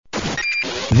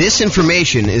This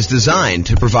information is designed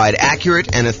to provide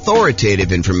accurate and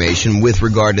authoritative information with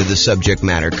regard to the subject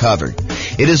matter covered.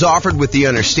 It is offered with the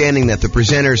understanding that the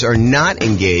presenters are not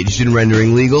engaged in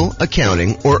rendering legal,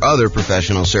 accounting, or other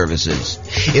professional services.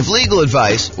 If legal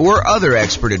advice or other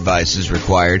expert advice is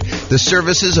required, the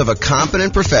services of a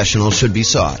competent professional should be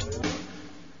sought.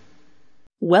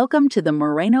 Welcome to the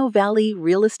Moreno Valley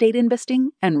Real Estate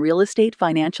Investing and Real Estate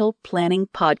Financial Planning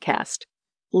Podcast.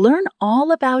 Learn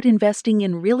all about investing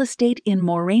in real estate in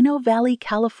Moreno Valley,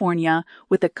 California,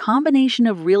 with a combination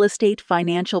of real estate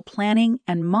financial planning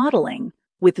and modeling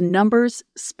with numbers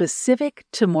specific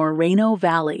to Moreno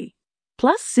Valley,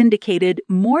 plus syndicated,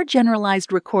 more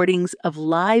generalized recordings of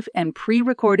live and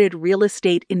pre-recorded real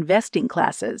estate investing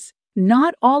classes,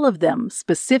 not all of them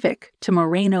specific to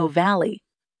Moreno Valley.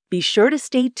 Be sure to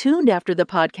stay tuned after the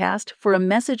podcast for a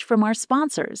message from our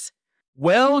sponsors.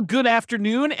 Well, good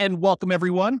afternoon and welcome,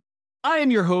 everyone. I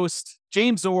am your host,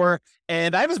 James Orr,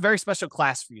 and I have a very special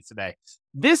class for you today.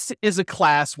 This is a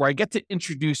class where I get to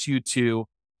introduce you to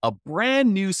a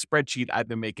brand new spreadsheet I've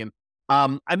been making.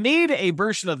 I made a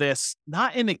version of this,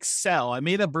 not in Excel. I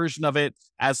made a version of it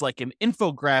as like an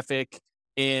infographic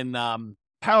in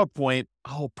PowerPoint,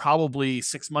 probably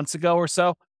 6 months ago or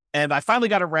so. And I finally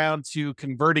got around to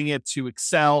converting it to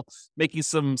Excel, making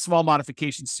some small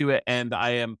modifications to it, and I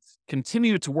am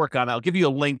continuing to work on it. I'll give you a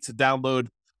link to download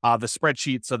the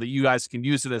spreadsheet so that you guys can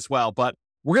use it as well. But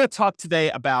we're going to talk today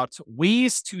about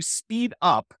ways to speed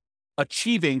up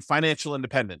achieving financial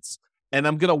independence. And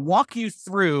I'm going to walk you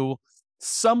through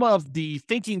some of the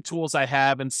thinking tools I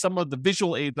have and some of the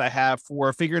visual aids I have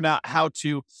for figuring out how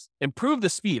to improve the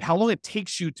speed, how long it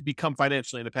takes you to become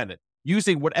financially independent,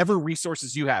 using whatever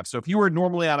resources you have. So if you were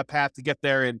normally on a path to get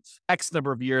there in X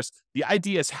number of years, the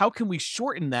idea is how can we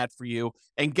shorten that for you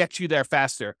and get you there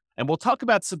faster? And we'll talk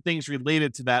about some things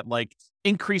related to that, like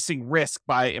increasing risk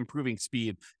by improving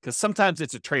speed, because sometimes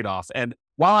it's a trade-off. And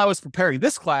while I was preparing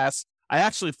this class, I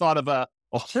actually thought of a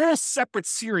whole separate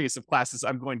series of classes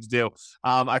I'm going to do.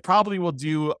 I probably will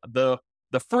do the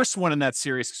first one in that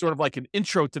series, sort of like an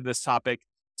intro to this topic,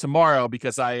 tomorrow,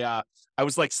 because I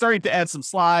was like starting to add some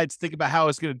slides, think about how I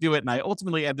was going to do it. And I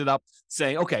ultimately ended up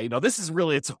saying, okay, this is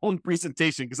really its own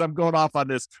presentation because I'm going off on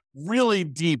this really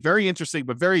deep, very interesting,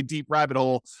 but very deep rabbit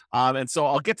hole. And so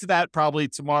I'll get to that probably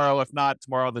tomorrow. If not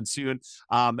tomorrow, then soon.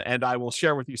 And I will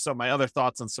share with you some of my other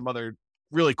thoughts on some other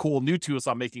really cool new tools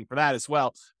I'm making for that as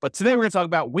well. But today we're going to talk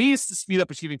about ways to speed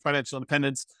up achieving financial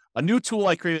independence, a new tool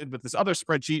I created with this other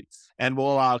spreadsheet, and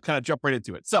we'll kind of jump right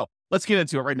into it. So let's get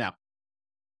into it right now.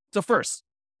 So first,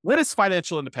 what is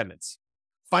financial independence?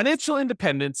 Financial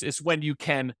independence is when you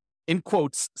can, in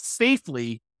quotes,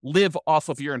 safely live off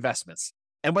of your investments.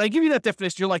 And when I give you that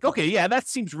definition, you're like, okay, yeah, that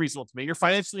seems reasonable to me. You're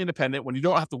financially independent when you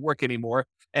don't have to work anymore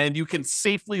and you can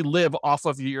safely live off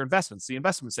of your investments, the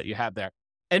investments that you have there.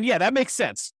 And yeah, that makes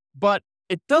sense, but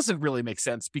it doesn't really make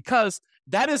sense because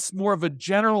that is more of a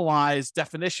generalized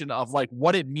definition of like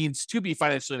what it means to be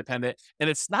financially independent. And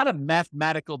it's not a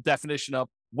mathematical definition of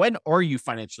when are you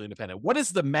financially independent? What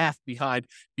is the math behind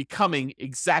becoming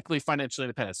exactly financially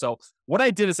independent? So what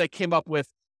I did is I came up with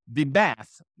the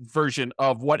math version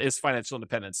of what is financial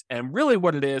independence. And really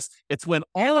what it is, it's when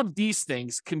all of these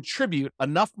things contribute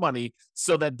enough money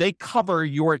so that they cover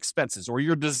your expenses or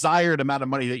your desired amount of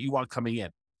money that you want coming in.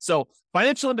 So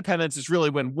financial independence is really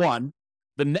when, one,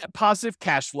 the net positive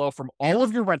cash flow from all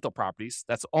of your rental properties,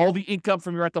 that's all the income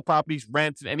from your rental properties,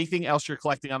 rent, and anything else you're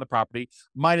collecting on the property,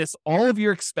 minus all of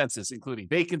your expenses, including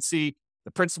vacancy,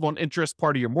 the principal and interest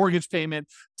part of your mortgage payment,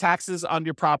 taxes on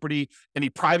your property, any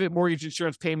private mortgage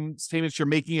insurance payments you're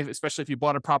making, especially if you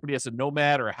bought a property as a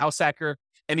nomad or a house hacker,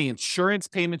 any insurance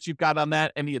payments you've got on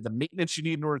that, any of the maintenance you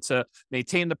need in order to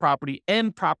maintain the property,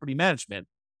 and property management.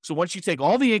 So once you take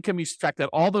all the income, you subtract out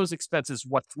all those expenses,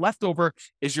 what's left over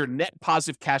is your net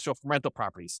positive cash flow from rental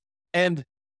properties. And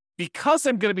because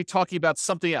I'm going to be talking about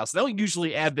something else, I don't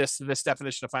usually add this to this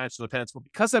definition of financial independence, but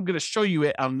because I'm going to show you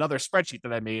it on another spreadsheet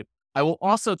that I made, I will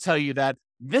also tell you that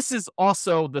this is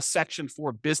also the section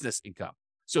for business income.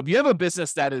 So if you have a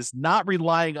business that is not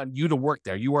relying on you to work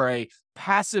there, you are a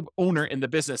passive owner in the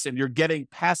business and you're getting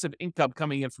passive income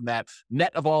coming in from that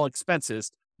net of all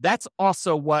expenses, that's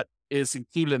also what is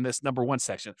included in this number one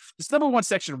section. This number one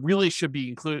section really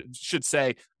should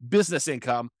say business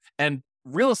income, and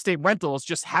real estate rentals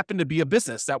just happen to be a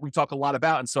business that we talk a lot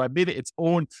about. And so I made it its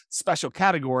own special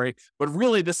category, but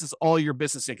really this is all your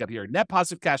business income here. Net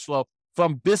positive cash flow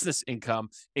from business income,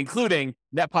 including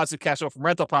net positive cash flow from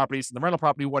rental properties. And the rental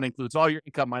property one includes all your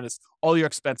income minus all your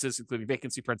expenses, including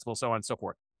vacancy, principal, so on and so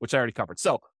forth, which I already covered.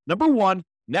 So number one,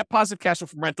 net positive cash flow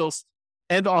from rentals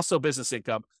and also business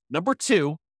income. Number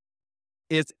two,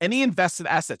 is any invested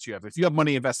assets you have. If you have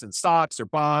money invested in stocks or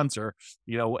bonds or,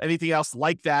 anything else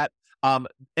like that,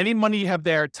 any money you have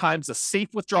there times a safe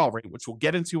withdrawal rate, which we'll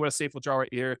get into what a safe withdrawal rate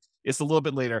here is a little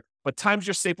bit later, but times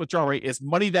your safe withdrawal rate is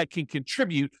money that can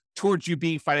contribute towards you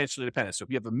being financially independent. So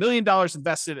if you have $1 million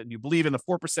invested and you believe in a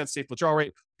 4% safe withdrawal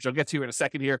rate, which I'll get to in a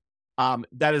second here,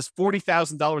 that is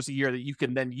 $40,000 a year that you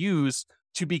can then use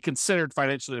to be considered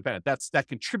financially independent. That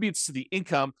contributes to the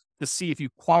income to see if you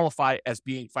qualify as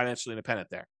being financially independent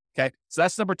there. Okay. So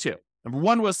that's number two. Number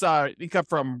one was income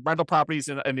from rental properties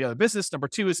and the other business. Number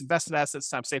two is invested assets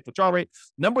times safe withdrawal rate.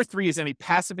 Number three is any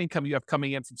passive income you have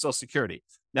coming in from Social Security.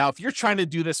 Now, if you're trying to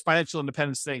do this financial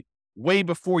independence thing way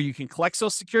before you can collect Social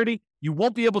Security, you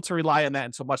won't be able to rely on that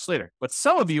until much later. But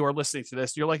some of you are listening to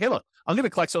this, you're like, hey, look, I'm going to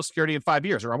collect Social Security in 5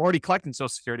 years, or I'm already collecting Social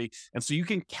Security. And so you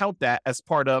can count that as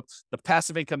part of the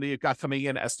passive income that you've got coming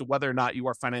in as to whether or not you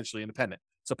are financially independent.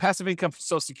 So passive income from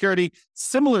Social Security.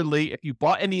 Similarly, if you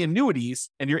bought any annuities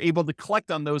and you're able to collect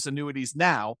on those annuities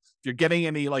now, if you're getting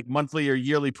any like monthly or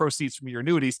yearly proceeds from your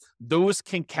annuities, those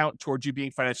can count towards you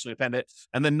being financially independent.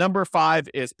 And then number five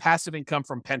is passive income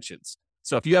from pensions.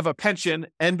 So if you have a pension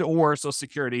and or Social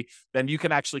Security, then you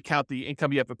can actually count the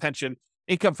income you have a pension,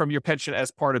 income from your pension as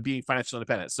part of being financially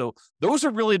independent. So those are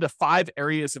really the 5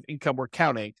 areas of income we're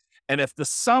counting. And if the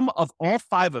sum of all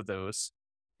 5 of those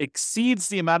exceeds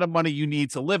the amount of money you need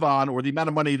to live on, or the amount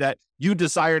of money that you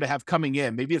desire to have coming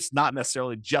in, maybe it's not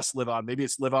necessarily just live on, maybe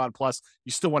it's live on plus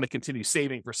you still want to continue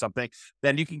saving for something,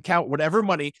 then you can count whatever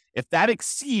money. If that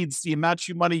exceeds the amount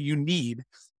of money you need,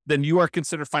 then you are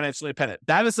considered financially independent.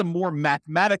 That is a more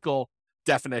mathematical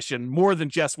definition, more than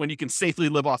just when you can safely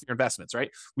live off your investments,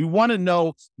 right? We want to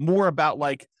know more about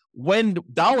like when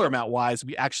dollar amount wise,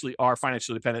 we actually are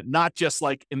financially independent, not just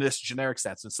like in this generic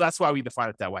sense. And so that's why we define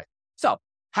it that way. So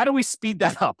how do we speed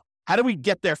that up? How do we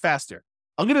get there faster?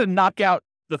 I'm going to knock out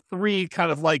the 3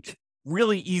 kind of like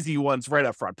really easy ones right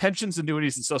up front: pensions,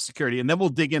 annuities, and Social Security. And then we'll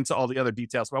dig into all the other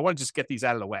details, but I want to just get these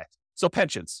out of the way. So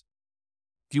pensions.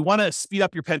 If you want to speed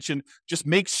up your pension, just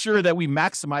make sure that we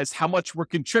maximize how much we're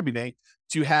contributing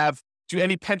to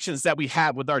any pensions that we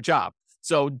have with our job.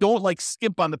 So don't like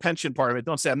skimp on the pension part of it.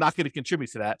 Don't say, I'm not going to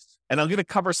contribute to that. And I'm going to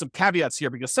cover some caveats here,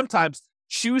 because sometimes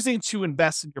choosing to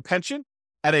invest in your pension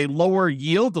at a lower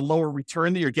yield, the lower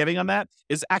return that you're getting on that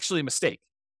is actually a mistake.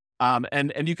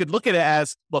 And you could look at it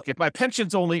as, look, if my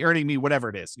pension's only earning me whatever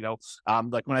it is,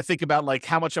 like when I think about like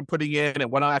how much I'm putting in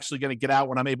and what I'm actually going to get out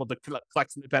when I'm able to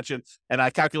collect from the pension, and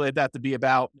I calculate that to be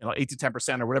about 8 to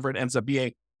 10% or whatever it ends up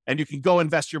being, and you can go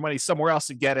invest your money somewhere else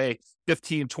and get a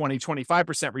 15, 20,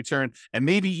 25% return, and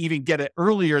maybe even get it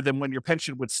earlier than when your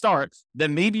pension would start,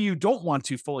 then maybe you don't want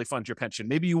to fully fund your pension.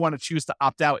 Maybe you want to choose to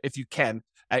opt out if you can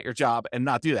at your job and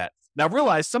not do that. Now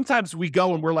realize sometimes we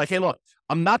go and we're like, hey, look,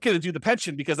 I'm not going to do the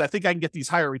pension because I think I can get these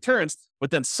higher returns,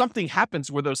 but then something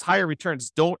happens where those higher returns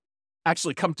don't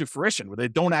actually come to fruition, where they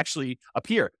don't actually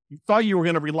appear. You thought you were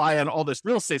going to rely on all this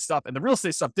real estate stuff, and the real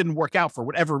estate stuff didn't work out for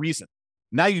whatever reason.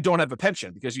 Now you don't have a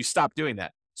pension because you stopped doing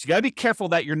that. So you got to be careful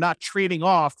that you're not trading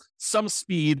off some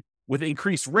speed with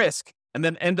increased risk and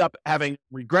then end up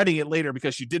regretting it later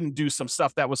because you didn't do some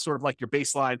stuff that was sort of like your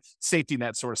baseline safety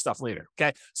net sort of stuff later.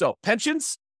 Okay. So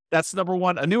pensions, that's number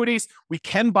one. Annuities, we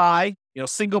can buy,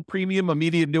 single premium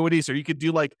immediate annuities, or you could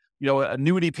do like,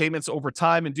 annuity payments over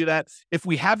time and do that. If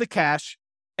we have the cash,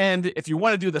 and if you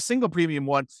want to do the single premium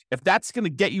one, if that's going to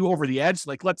get you over the edge,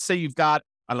 like let's say you've got,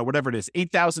 I don't know, whatever it is,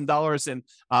 $8,000 in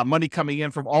money coming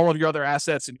in from all of your other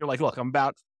assets. And you're like, look, I'm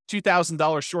about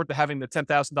 $2,000 short to having the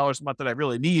 $10,000 a month that I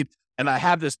really need. And I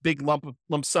have this big lump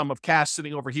sum of cash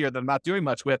sitting over here that I'm not doing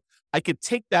much with. I could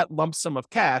take that lump sum of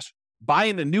cash, buy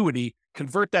an annuity,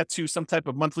 convert that to some type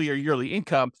of monthly or yearly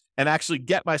income, and actually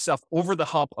get myself over the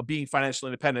hump of being financially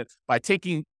independent by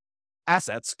taking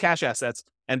assets, cash assets,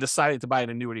 and deciding to buy an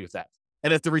annuity with that.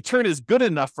 And if the return is good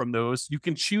enough from those, you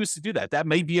can choose to do that. That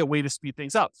may be a way to speed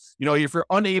things up. If you're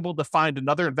unable to find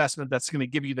another investment that's going to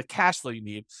give you the cash flow you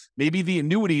need, maybe the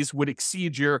annuities would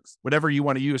exceed your whatever you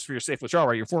want to use for your safe withdrawal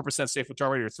rate, your 4% safe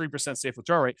withdrawal rate, or 3% safe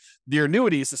withdrawal rate. The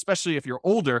annuities, especially if you're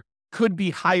older, could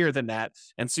be higher than that.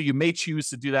 And so you may choose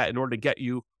to do that in order to get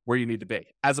you where you need to be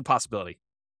as a possibility.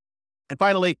 And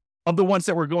finally, of the ones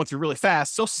that we're going through really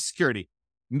fast, Social Security.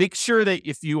 Make sure that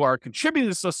if you are contributing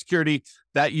to Social Security,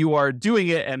 that you are doing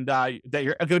it and that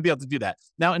you're going to be able to do that.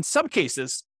 Now, in some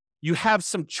cases, you have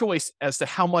some choice as to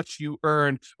how much you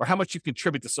earn or how much you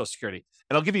contribute to Social Security.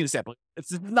 And I'll give you an example.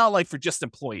 It's not like for just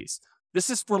employees. This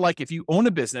is for like if you own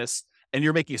a business and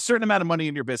you're making a certain amount of money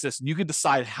in your business, and you can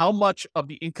decide how much of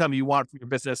the income you want from your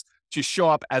business to show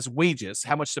up as wages,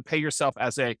 how much to pay yourself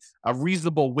as a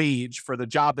reasonable wage for the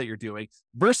job that you're doing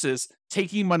versus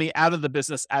taking money out of the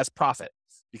business as profit.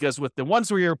 Because with the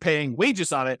ones where you're paying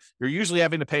wages on it, you're usually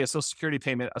having to pay a Social Security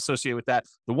payment associated with that.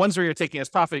 The ones where you're taking as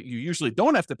profit, you usually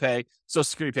don't have to pay Social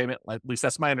Security payment. At least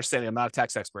that's my understanding. I'm not a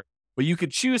tax expert. But you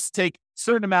could choose to take a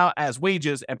certain amount as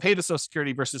wages and pay the Social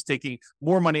Security versus taking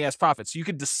more money as profit. So you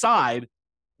could decide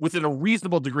within a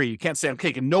reasonable degree. You can't say, I'm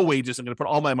taking no wages, I'm going to put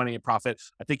all my money in profit.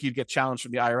 I think you'd get challenged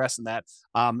from the IRS in that.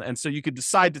 And so you could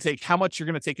decide to take how much you're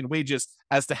going to take in wages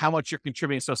as to how much you're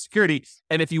contributing to Social Security.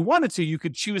 And if you wanted to, you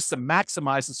could choose to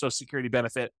maximize the Social Security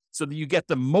benefit so that you get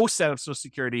the most out of Social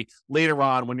Security later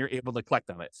on when you're able to collect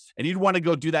on it. And you'd want to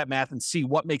go do that math and see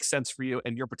what makes sense for you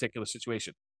in your particular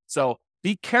situation. So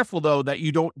be careful, though, that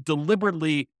you don't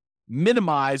deliberately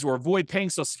minimize or avoid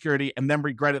paying Social Security and then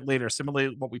regret it later.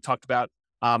 Similarly, what we talked about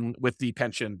with the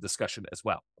pension discussion as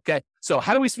well. Okay. So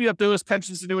how do we speed up those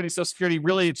pensions, annuities, Social Security?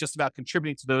 Really, it's just about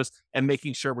contributing to those and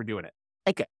making sure we're doing it.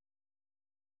 Okay.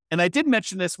 And I did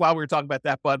mention this while we were talking about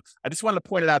that, but I just wanted to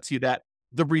point it out to you that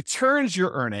the returns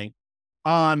you're earning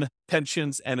on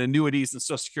pensions and annuities and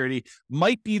Social Security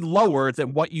might be lower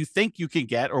than what you think you can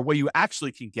get or what you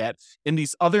actually can get in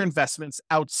these other investments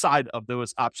outside of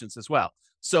those options as well.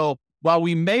 So while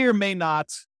we may or may not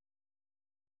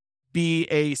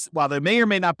while there may or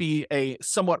may not be a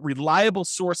somewhat reliable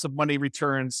source of money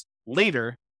returns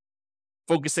later,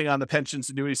 focusing on the pensions,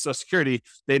 annuities, Social Security,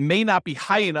 they may not be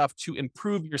high enough to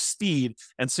improve your speed.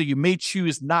 And so you may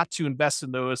choose not to invest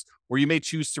in those, or you may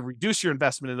choose to reduce your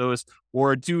investment in those,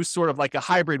 or do sort of like a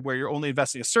hybrid where you're only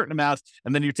investing a certain amount,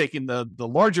 and then you're taking the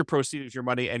larger proceeds of your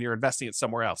money and you're investing it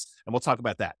somewhere else. And we'll talk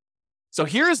about that. So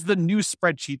here's the new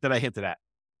spreadsheet that I hinted at.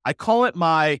 I call it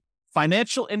my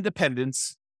financial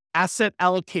independence, asset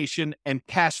allocation, and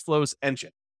cash flows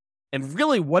engine. And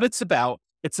really what it's about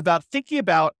thinking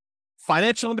about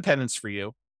financial independence for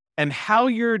you and how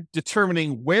you're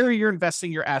determining where you're investing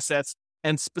your assets,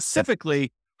 and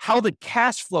specifically how the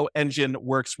cash flow engine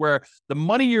works, where the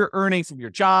money you're earning from your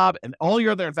job and all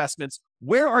your other investments,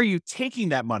 where are you taking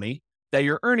that money that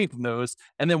you're earning from those?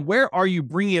 And then where are you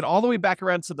bringing it all the way back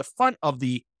around to the front of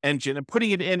the engine and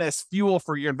putting it in as fuel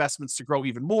for your investments to grow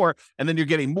even more? And then you're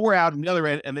getting more out on the other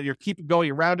end, and then you're keeping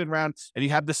going around and around, and you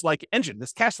have this like engine,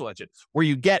 this cash flow engine, where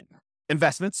you get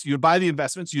investments, you buy the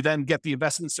investments, you then get the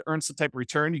investments to earn some type of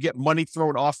return, you get money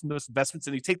thrown off from those investments,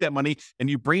 and you take that money and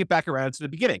you bring it back around to the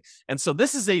beginning. And so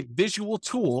this is a visual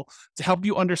tool to help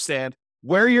you understand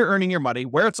where you're earning your money,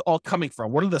 where it's all coming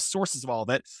from, what are the sources of all of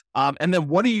it, and then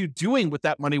what are you doing with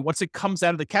that money once it comes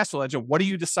out of the cash flow engine? What are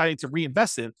you deciding to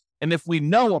reinvest in? And if we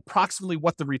know approximately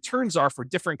what the returns are for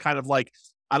different kind of like,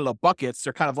 I don't know, buckets,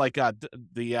 they're kind of like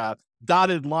the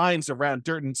dotted lines around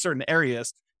certain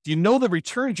areas. Do you know the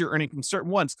returns you're earning from certain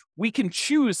ones? We can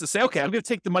choose to say, okay, I'm going to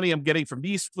take the money I'm getting from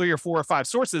these 3 or 4 or 5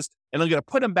 sources, and I'm going to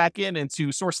put them back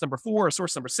into source number 4 or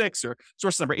source number 6 or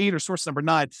source number 8 or source number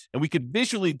 9. And we could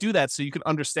visually do that so you can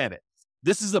understand it.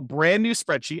 This is a brand new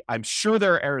spreadsheet. I'm sure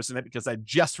there are errors in it because I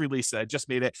just released it. I just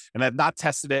made it and I've not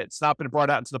tested it. It's not been brought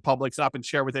out into the public. It's not been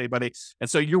shared with anybody. And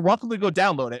so you're welcome to go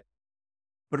download it,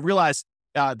 but realize,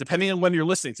 depending on when you're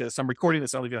listening to this, I'm recording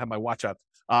this. I don't even have my watch up.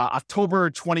 October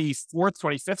 24th,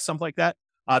 25th, something like that,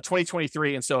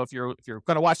 2023. And so if you're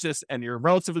going to watch this and you're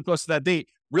relatively close to that date,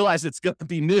 realize it's going to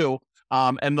be new.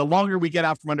 And the longer we get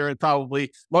out from under it,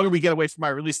 probably longer we get away from my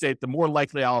release date, the more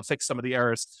likely I'll fix some of the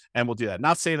errors, and we'll do that.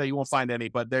 Not saying that you won't find any,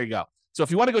 but there you go. So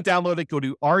if you want to go download it, go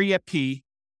to refp.info/FIAACFE.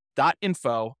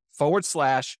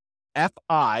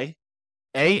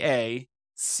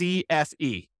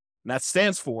 And that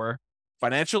stands for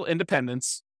Financial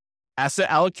Independence, Asset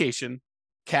Allocation,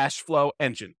 Cash Flow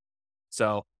Engine.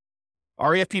 So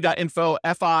refp.info,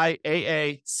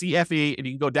 FIAACFE, and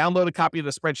you can go download a copy of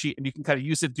the spreadsheet and you can kind of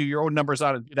use it, do your own numbers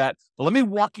on it, and do that. But let me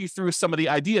walk you through some of the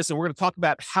ideas, and we're going to talk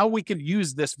about how we can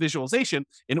use this visualization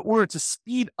in order to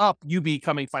speed up you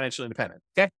becoming financially independent.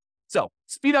 Okay. So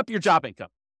speed up your job income.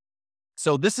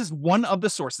 So this is one of the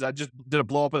sources. I just did a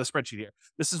blow up of the spreadsheet here.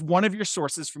 This is one of your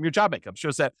sources from your job income. It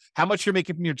shows that how much you're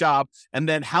making from your job and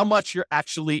then how much you're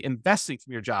actually investing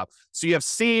from your job. So you have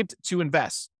saved to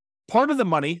invest. Part of the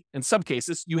money, in some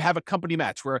cases, you have a company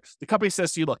match where the company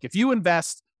says to you, look, if you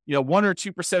invest, 1 or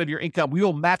 2% of your income, we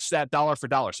will match that dollar for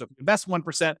dollar. So if you invest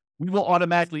 1%, we will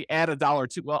automatically add add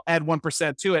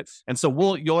 1% to it. And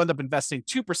so you'll end up investing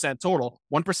 2% total,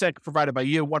 1% provided by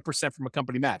you, 1% from a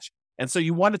company match. And so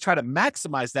you want to try to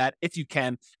maximize that if you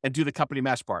can and do the company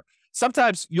match part.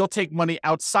 Sometimes you'll take money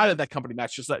outside of that company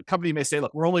match. Just that company may say,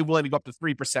 look, we're only willing to go up to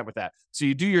 3% with that. So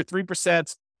you do your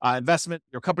 3%, investment.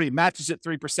 Your company matches it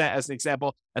 3% as an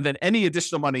example. And then any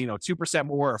additional money, 2%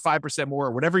 more or 5% more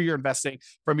or whatever you're investing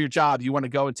from your job, you want to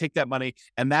go and take that money.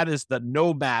 And that is the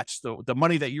no match, the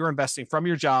money that you're investing from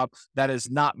your job that is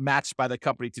not matched by the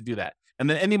company to do that. And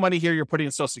then any money here you're putting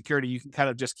in Social Security, you can kind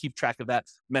of just keep track of that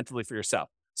mentally for yourself.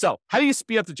 So how do you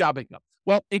speed up the job income?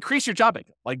 Well, increase your job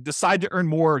income. Like decide to earn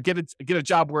more, or get a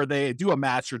job where they do a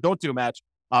match or don't do a match,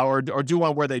 or do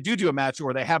one where they do a match,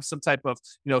 or they have some type of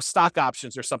stock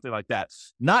options or something like that.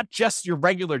 Not just your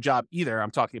regular job either.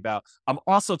 I'm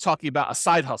also talking about a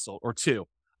side hustle or two.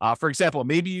 For example,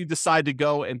 maybe you decide to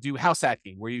go and do house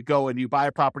hacking, where you go and you buy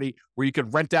a property where you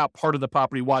could rent out part of the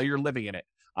property while you're living in it.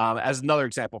 As another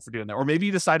example for doing that. Or maybe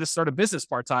you decide to start a business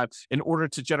part-time in order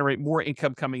to generate more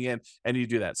income coming in, and you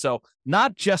do that. So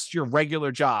not just your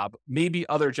regular job, maybe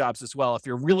other jobs as well. If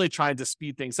you're really trying to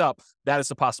speed things up, that is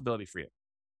a possibility for you.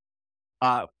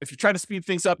 If you're trying to speed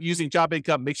things up using job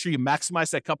income, make sure you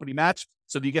maximize that company match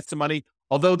so that you get some money.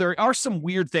 Although there are some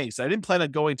weird things. I didn't plan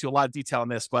on going into a lot of detail on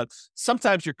this, but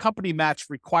sometimes your company match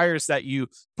requires that you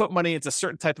put money into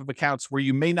certain type of accounts where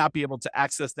you may not be able to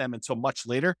access them until much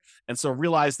later. And so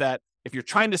realize that if you're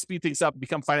trying to speed things up,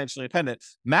 become financially independent,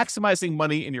 maximizing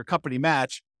money in your company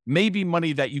match may be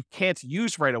money that you can't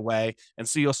use right away. And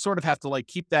so you'll sort of have to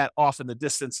keep that off in the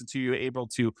distance until you're able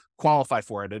to qualify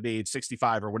for it at age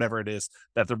 65 or whatever it is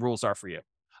that the rules are for you.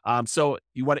 So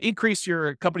you want to increase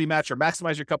your company match or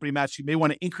maximize your company match. You may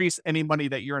want to increase any money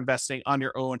that you're investing on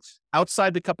your own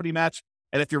outside the company match.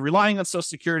 And if you're relying on Social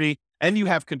Security and you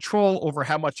have control over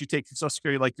how much you take from Social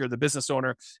Security, like you're the business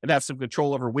owner and have some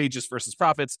control over wages versus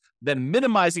profits, then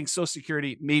minimizing Social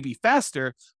Security may be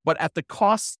faster, but at the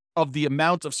cost of the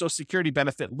amount of Social Security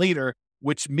benefit later,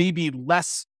 which may be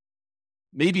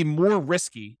more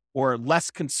risky or less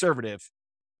conservative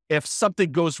if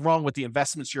something goes wrong with the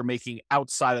investments you're making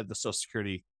outside of the Social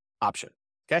Security option.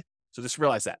 Okay. So just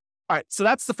realize that. All right. So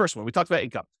that's the first one. We talked about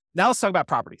income. Now let's talk about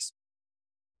properties.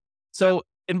 So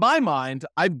in my mind,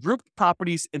 I've grouped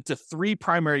properties into three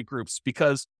primary groups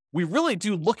because we really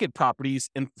do look at properties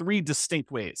in three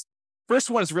distinct ways. First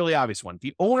one is a really obvious one,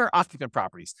 the owner-occupant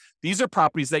properties. These are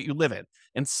properties that you live in.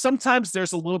 And sometimes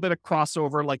there's a little bit of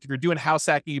crossover. Like if you're doing house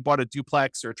hacking, you bought a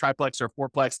duplex or a triplex or a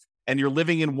fourplex, and you're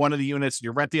living in one of the units and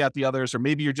you're renting out the others, or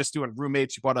maybe you're just doing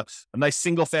roommates. You bought a nice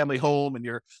single family home and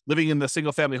you're living in the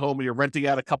single family home and you're renting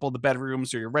out a couple of the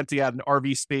bedrooms, or you're renting out an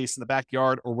RV space in the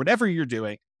backyard, or whatever you're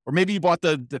doing. Or maybe you bought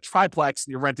the triplex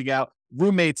and you're renting out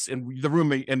roommates and the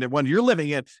roommate and the one you're living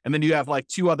in. And then you have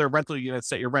two other rental units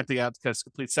that you're renting out because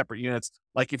complete separate units.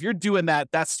 Like if you're doing that,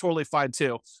 that's totally fine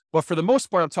too. But for the most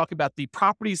part, I'm talking about the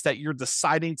properties that you're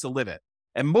deciding to live in.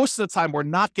 And most of the time, we're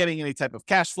not getting any type of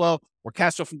cash flow or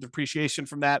cash flow from depreciation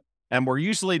from that. And we're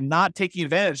usually not taking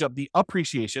advantage of the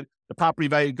appreciation, the property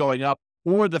value going up,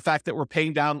 or the fact that we're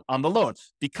paying down on the loan,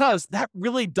 because that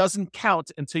really doesn't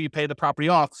count until you pay the property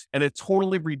off, and it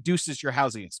totally reduces your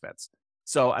housing expense.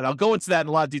 So, and I'll go into that in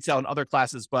a lot of detail in other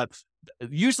classes, but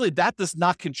usually that does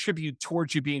not contribute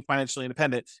towards you being financially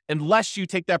independent unless you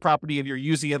take that property and you're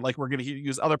using it, like we're going to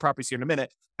use other properties here in a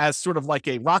minute, as sort of like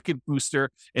a rocket booster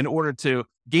in order to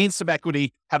gain some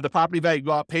equity, have the property value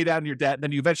go up, pay down your debt, and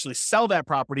then you eventually sell that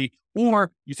property,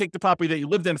 or you take the property that you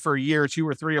lived in for a year or two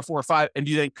or three or four or five, and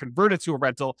you then convert it to a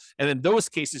rental. And in those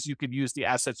cases, you could use the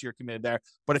assets you're committed there.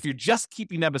 But if you're just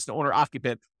keeping them as an owner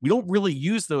occupant, we don't really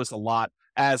use those a lot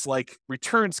as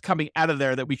returns coming out of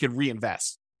there that we could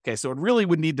reinvest. Okay, so it really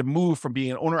would need to move from being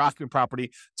an owner-occupant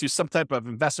property to some type of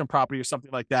investment property or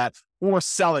something like that, or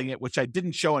selling it, which I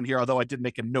didn't show in here, although I did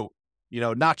make a note.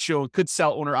 Not shown, could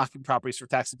sell owner-occupant properties for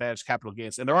tax-advantaged capital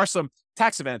gains. And there are some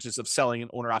tax advantages of selling an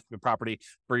owner-occupant property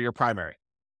for your primary.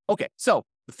 Okay, so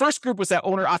the first group was that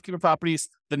owner-occupant properties.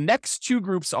 The next two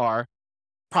groups are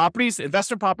properties,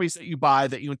 investment properties that you buy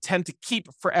that you intend to keep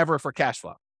forever for cash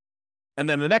flow. And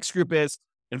then the next group is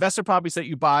investment properties that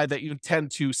you buy that you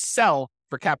intend to sell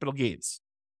for capital gains.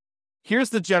 Here's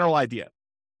the general idea.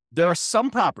 There are some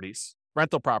properties,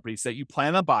 rental properties, that you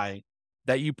plan on buying,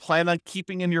 that you plan on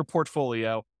keeping in your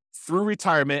portfolio through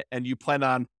retirement, and you plan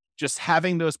on just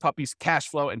having those puppies cash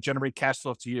flow and generate cash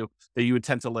flow to you that you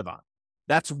intend to live on.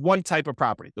 That's one type of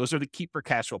property. Those are the keep for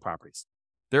cash flow properties.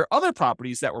 There are other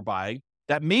properties that we're buying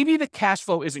that maybe the cash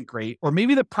flow isn't great, or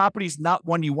maybe the property is not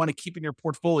one you want to keep in your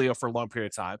portfolio for a long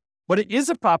period of time, but it is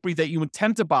a property that you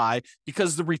intend to buy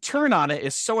because the return on it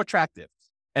is so attractive.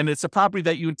 And it's a property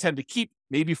that you intend to keep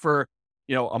maybe for,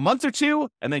 a month or two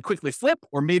and then quickly flip,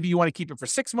 or maybe you want to keep it for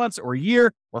 6 months or a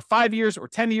year or 5 years or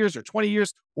 10 years or 20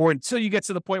 years, or until you get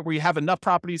to the point where you have enough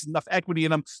properties, enough equity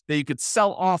in them that you could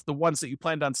sell off the ones that you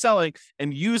planned on selling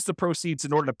and use the proceeds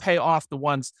in order to pay off the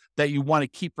ones that you want to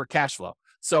keep for cash flow.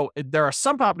 So there are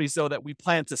some properties, though, that we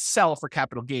plan to sell for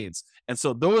capital gains. And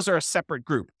so those are a separate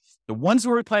group. The ones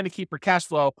where we plan to keep for cash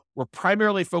flow, we're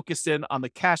primarily focused in on the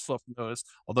cash flow from those,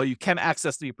 although you can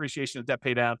access the appreciation of debt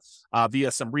pay down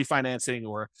via some refinancing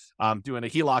or doing a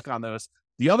HELOC on those.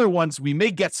 The other ones, we may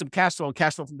get some cash flow and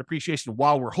cash flow from depreciation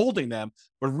while we're holding them,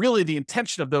 but really the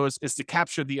intention of those is to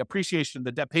capture the appreciation,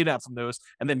 the debt pay down from those,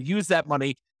 and then use that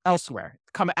money elsewhere,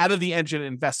 come out of the engine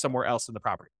and invest somewhere else in the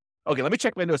property. Okay, let me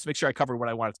check my notes to make sure I covered what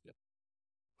I wanted to do.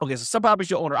 Okay, so some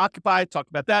properties you'll own or occupy, talked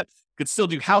about that. You could still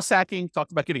do house hacking,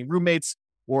 talked about getting roommates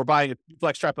or buying a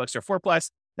duplex, triplex, or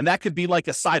fourplex. And that could be like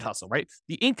a side hustle, right?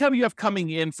 The income you have coming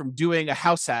in from doing a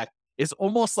house hack is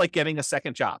almost like getting a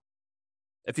second job,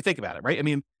 if you think about it, right? I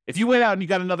mean, if you went out and you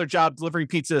got another job delivering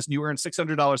pizzas and you earn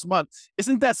 $600 a month,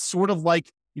 isn't that sort of like,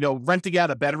 renting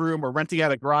out a bedroom or renting out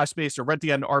a garage space or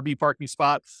renting out an RV parking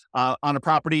spot on a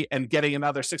property and getting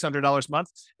another $600 a month?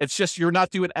 It's just you're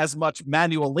not doing as much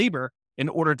manual labor in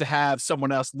order to have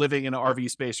someone else living in an RV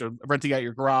space or renting out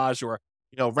your garage or,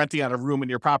 renting out a room in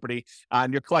your property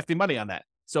and you're collecting money on that.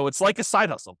 So it's like a side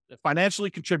hustle. It financially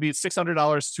contributes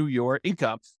 $600 to your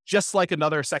income, just like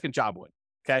another second job would.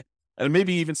 Okay. And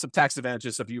maybe even some tax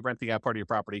advantages of you renting out part of your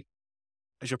property,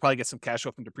 as you'll probably get some cash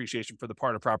flow from depreciation for the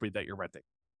part of property that you're renting.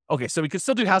 Okay, so we can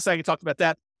still do house hacking, talked about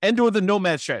that, and or the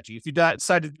nomad strategy. If you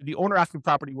decide to do the owner-occupant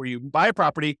property where you buy a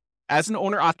property as an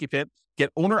owner-occupant,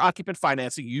 get owner-occupant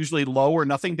financing, usually low or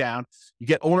nothing down. You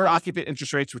get owner-occupant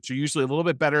interest rates, which are usually a little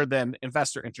bit better than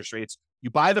investor interest rates. You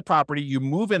buy the property, you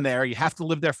move in there, you have to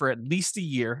live there for at least a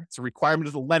year. It's a requirement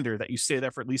of the lender that you stay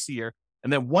there for at least a year.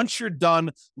 And then once you're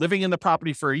done living in the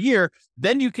property for a year,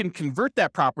 then you can convert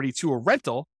that property to a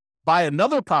rental, buy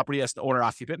another property as the owner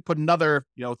occupant, put another,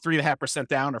 3.5%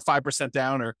 down or 5%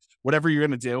 down or whatever you're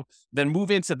going to do, then move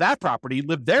into that property,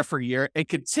 live there for a year and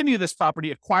continue this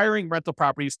property, acquiring rental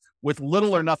properties with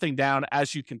little or nothing down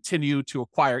as you continue to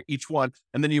acquire each one.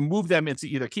 And then you move them into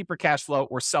either keep for cash flow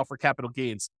or sell for capital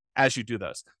gains as you do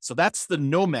those. So that's the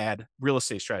nomad real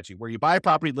estate strategy, where you buy a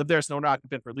property, live there as an owner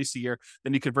occupant for at least a year,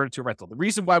 then you convert it to a rental. The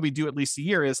reason why we do at least a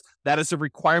year is that is a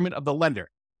requirement of the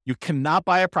lender. You cannot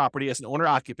buy a property as an owner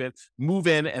occupant, move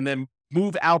in, and then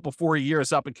move out before a year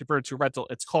is up and convert it to a rental.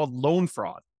 It's called loan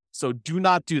fraud. So do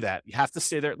not do that. You have to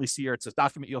stay there at least a year. It's a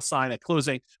document you'll sign at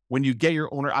closing when you get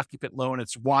your owner occupant loan.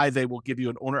 It's why they will give you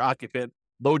an owner occupant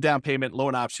low down payment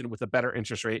loan option with a better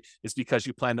interest rate, is because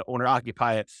you plan to owner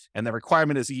occupy it. And the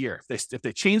requirement is a year. If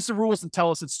they change the rules and tell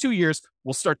us it's 2 years,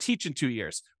 we'll start teaching 2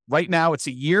 years. Right now it's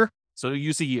a year. So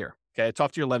use a year. Okay.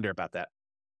 Talk to your lender about that.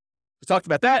 We talked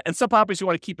about that. And some properties you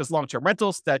want to keep as long-term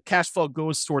rentals. That cash flow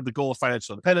goes toward the goal of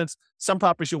financial independence. Some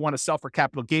properties you'll want to sell for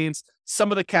capital gains.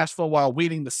 Some of the cash flow while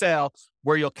waiting the sale,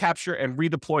 where you'll capture and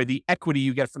redeploy the equity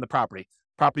you get from the property.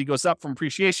 Property goes up from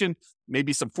appreciation,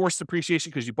 maybe some forced appreciation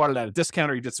because you bought it at a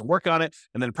discount or you did some work on it.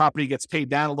 And then property gets paid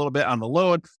down a little bit on the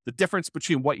loan. The difference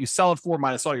between what you sell it for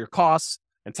minus all your costs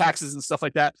and taxes and stuff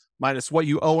like that, minus what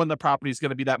you owe on the property, is going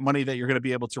to be that money that you're going to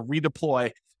be able to redeploy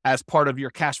as part of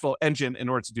your cash flow engine in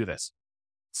order to do this.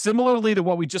 Similarly to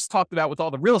what we just talked about with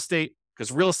all the real estate,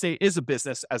 because real estate is a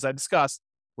business, as I discussed,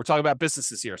 we're talking about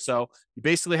businesses here. So you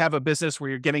basically have a business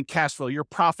where you're getting cash flow, your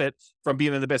profit from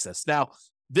being in the business. Now,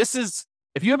 this is,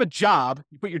 if you have a job,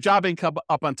 you put your job income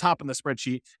up on top in the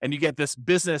spreadsheet and you get this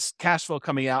business cash flow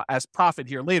coming out as profit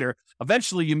here later.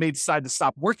 Eventually, you may decide to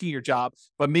stop working your job,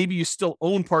 but maybe you still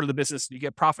own part of the business and you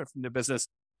get profit from the business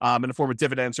in the form of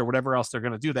dividends or whatever else they're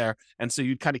going to do there. And so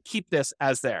you kind of keep this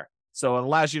as there. So it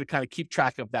allows you to kind of keep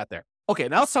track of that there. Okay,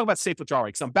 now let's talk about safe withdrawal rate,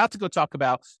 because I'm about to go talk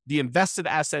about the invested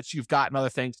assets you've got and other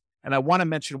things. And I want to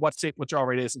mention what safe withdrawal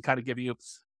rate is and kind of give you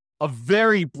a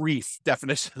very brief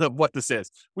definition of what this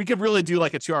is. We could really do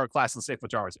like a 2-hour class on safe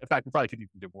withdrawal rates. In fact, we probably could even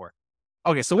do more.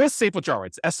 Okay, so where's safe withdrawal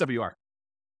rates? SWR.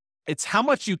 It's how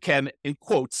much you can, in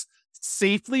quotes,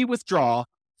 safely withdraw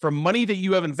from money that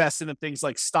you have invested in things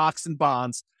like stocks and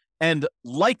bonds and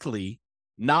likely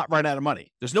not run out of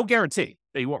money. There's no guarantee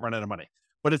that you won't run out of money,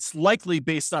 but it's likely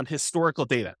based on historical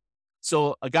data.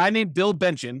 So a guy named Bill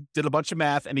Bengen did a bunch of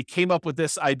math and he came up with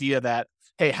this idea that,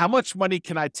 hey, how much money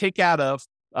can I take out of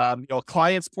a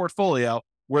client's portfolio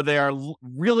where they are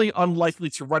really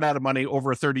unlikely to run out of money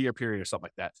over a 30-year period or something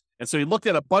like that. And so he looked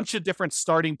at a bunch of different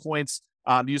starting points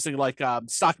using like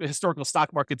historical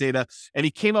stock market data, and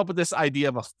he came up with this idea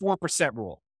of a 4%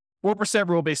 rule. 4%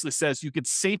 rule basically says you could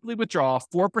safely withdraw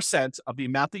 4% of the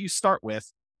amount that you start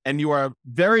with, and you are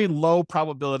very low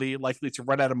probability likely to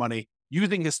run out of money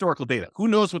using historical data. Who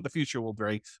knows what the future will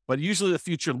bring, but usually the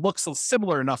future looks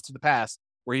similar enough to the past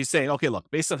where he's saying, okay, look,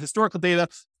 based on historical data,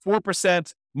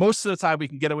 4%, most of the time we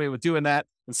can get away with doing that.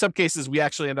 In some cases, we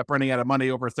actually end up running out of money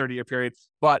over a 30-year period,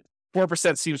 but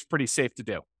 4% seems pretty safe to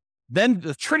do. Then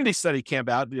the Trinity study came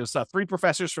out. It was 3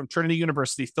 professors from Trinity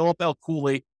University, Philip L.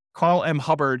 Cooley, Carl M.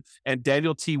 Hubbard, and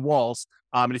Daniel T. Walls.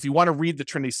 And if you want to read the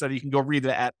Trinity study, you can go read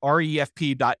it at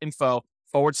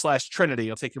refp.info/Trinity.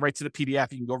 It'll take you right to the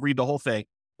PDF. You can go read the whole thing.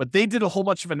 But they did a whole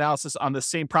bunch of analysis on the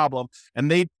same problem.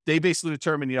 And they basically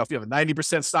determined, if you have a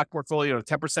 90% stock portfolio, or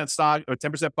 10% stock, or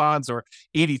 10% bonds, or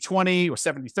 80-20, or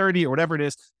 70-30, or whatever it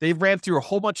is, they ran through a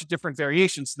whole bunch of different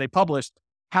variations. And they published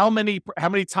how many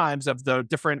times of the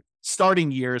different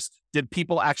starting years did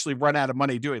people actually run out of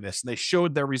money doing this? And they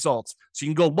showed their results. So you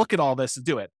can go look at all this and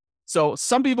do it. So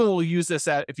some people will use this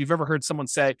if you've ever heard someone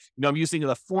say, I'm using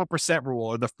the 4% rule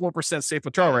or the 4% safe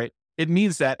withdrawal rate. It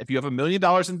means that if you have $1 million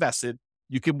invested,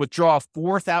 you can withdraw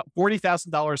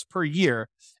 $40,000 per year,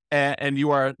 and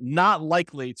you are not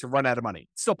likely to run out of money.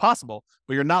 It's still possible,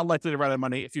 but you're not likely to run out of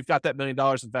money if you've got that $1 million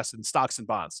invested in stocks and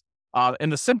bonds.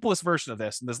 In the simplest version of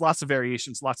this, and there's lots of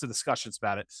variations, lots of discussions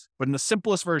about it, but in the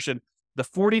simplest version, the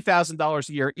 $40,000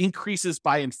 a year increases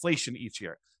by inflation each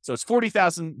year. So it's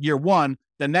 $40,000 year one,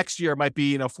 the next year might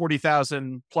be,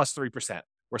 $40,000 plus 3%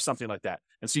 or something like that.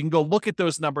 And so you can go look at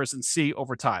those numbers and see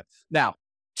over time. Now,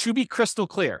 to be crystal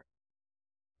clear,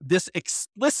 this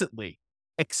explicitly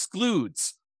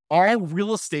excludes all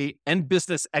real estate and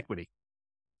business equity.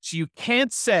 So you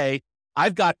can't say,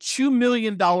 I've got $2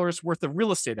 million worth of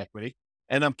real estate equity,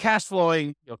 and I'm cash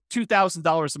flowing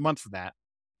 $2,000 a month from that,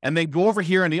 and then go over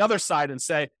here on the other side and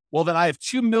say, well, then I have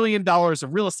 $2 million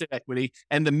of real estate equity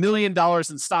and the $1 million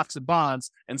in stocks and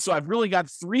bonds, and so I've really got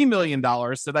 $3 million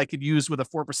that I could use with a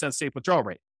 4% safe withdrawal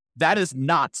rate. That is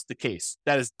not the case.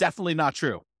 That is definitely not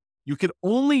true. You can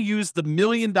only use the $1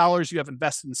 million you have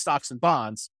invested in stocks and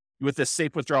bonds with this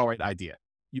safe withdrawal rate idea.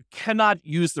 You cannot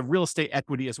use the real estate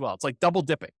equity as well. It's like double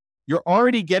dipping. You're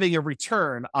already getting a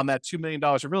return on that $2 million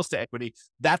of real estate equity.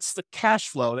 That's the cash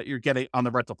flow that you're getting on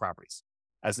the rental properties,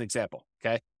 as an example.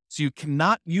 Okay. So you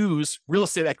cannot use real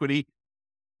estate equity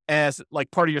as like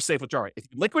part of your safe withdrawal rate. If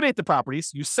you liquidate the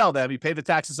properties, you sell them, you pay the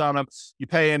taxes on them, you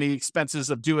pay any expenses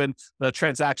of doing the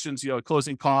transactions,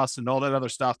 closing costs and all that other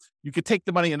stuff. You could take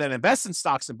the money and then invest in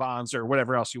stocks and bonds or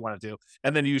whatever else you want to do,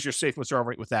 and then use your safe withdrawal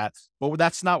rate with that. But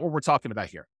that's not what we're talking about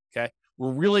here. Okay.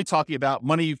 We're really talking about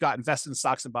money you've got invested in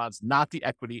stocks and bonds, not the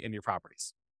equity in your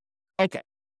properties. Okay.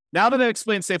 Now that I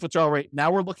explained safe withdrawal rate,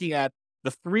 now we're looking at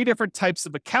the 3 different types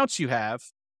of accounts you have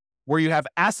where you have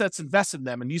assets invested in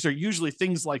them. And these are usually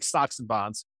things like stocks and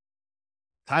bonds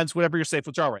times whatever your safe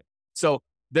withdrawal rate. So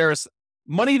there's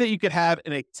money that you could have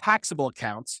in a taxable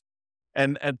account.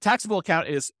 And a taxable account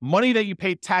is money that you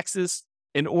pay taxes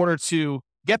in order to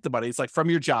get the money. It's like from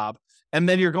your job. And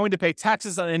then you're going to pay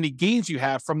taxes on any gains you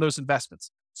have from those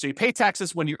investments. So you pay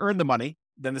taxes when you earn the money.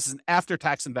 Then this is an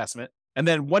after-tax investment. And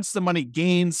then once the money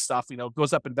gains stuff,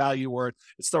 goes up in value or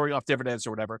it's throwing off dividends or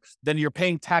whatever, then you're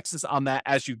paying taxes on that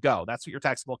as you go. That's what your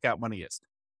taxable account money is.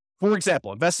 For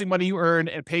example, investing money you earn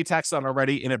and pay taxes on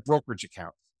already in a brokerage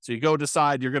account. So you go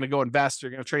decide you're going to go invest,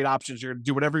 you're going to trade options, you're going to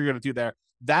do whatever you're going to do there.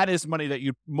 That is money that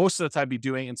you most of the time be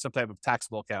doing in some type of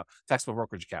taxable account, taxable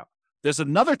brokerage account. There's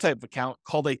another type of account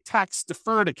called a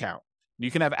tax-deferred account. You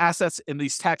can have assets in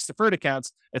these tax-deferred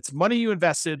accounts. It's money you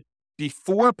invested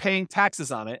before paying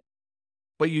taxes on it,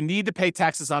 but you need to pay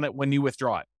taxes on it when you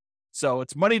withdraw it. So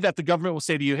it's money that the government will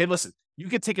say to you, hey, listen, you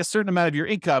could take a certain amount of your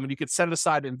income and you could set it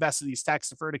aside to invest in these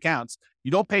tax-deferred accounts.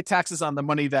 You don't pay taxes on the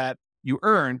money that you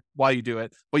earn while you do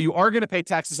it, but you are going to pay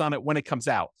taxes on it when it comes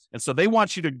out. And so they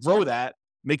want you to grow that,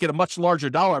 make it a much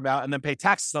larger dollar amount, and then pay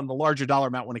taxes on the larger dollar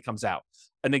amount when it comes out.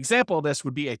 An example of this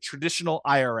would be a traditional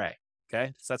IRA.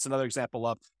 Okay. So that's another example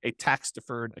of a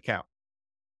tax-deferred account.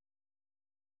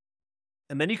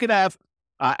 And then you can have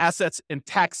assets in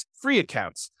tax-free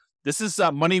accounts. This is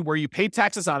money where you pay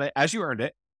taxes on it as you earned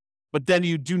it, but then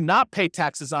you do not pay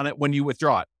taxes on it when you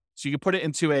withdraw it. So you can put it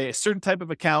into a certain type of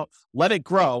account, let it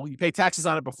grow. You pay taxes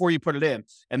on it before you put it in.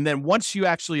 And then once you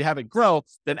actually have it grow,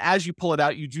 then as you pull it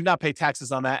out, you do not pay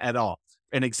taxes on that at all.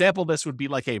 An example of this would be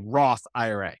like a Roth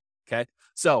IRA. Okay.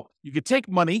 So you could take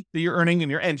money that you're earning in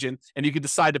your engine and you could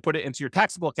decide to put it into your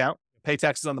taxable account, pay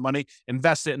taxes on the money,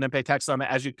 invest it, and then pay taxes on it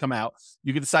as you come out.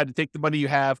 You can decide to take the money you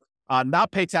have,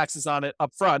 not pay taxes on it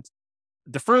up front,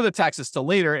 defer the taxes till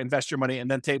later, invest your money,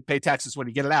 and then pay taxes when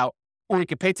you get it out. Or you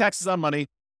can pay taxes on money,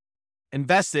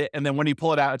 invest it, and then when you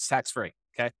pull it out, it's tax-free.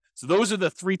 Okay. So those are the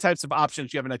 3 types of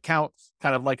options. You have an account,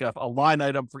 kind of like a line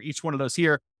item for each one of those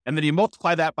here. And then you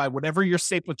multiply that by whatever your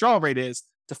safe withdrawal rate is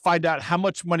to find out how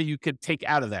much money you could take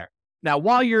out of there. Now,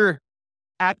 while you're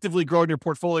actively growing your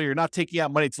portfolio, you're not taking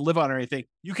out money to live on or anything,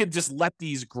 you can just let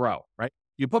these grow, right?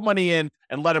 You put money in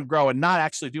and let them grow and not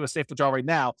actually do a safe withdrawal right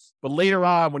now. But later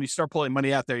on, when you start pulling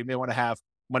money out there, you may want to have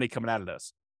money coming out of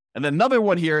those. And then another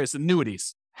one here is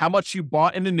annuities. How much you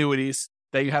bought in annuities,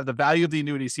 that you have the value of the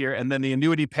annuities here, and then the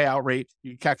annuity payout rate,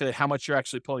 you can calculate how much you're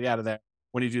actually pulling out of there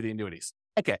when you do the annuities.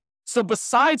 Okay, so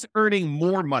besides earning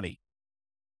more money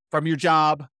from your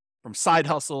job, from side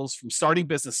hustles, from starting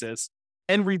businesses,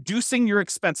 and reducing your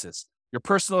expenses, your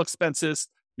personal expenses,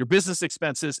 your business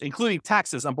expenses, including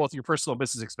taxes on both your personal and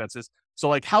business expenses. So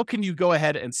like, how can you go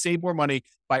ahead and save more money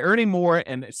by earning more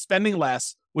and spending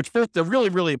less, which both are really,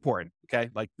 really important. Okay.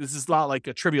 Like this is not like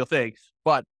a trivial thing,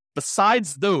 but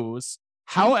besides those,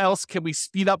 how else can we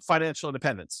speed up financial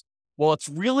independence? Well, it's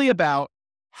really about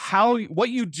what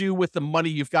you do with the money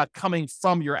you've got coming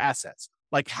from your assets,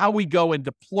 like how we go and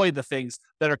deploy the things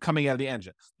that are coming out of the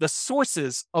engine, the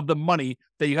sources of the money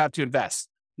that you have to invest.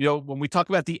 You know, when we talk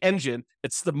about the engine,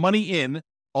 it's the money in,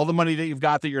 all the money that you've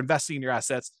got that you're investing in your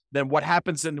assets. Then what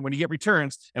happens when you get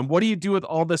returns, and what do you do with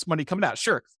all this money coming out?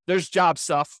 Sure, there's job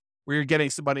stuff where you're getting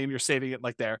some money and you're saving it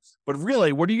like there. But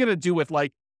really, what are you going to do with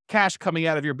like cash coming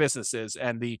out of your businesses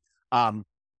and the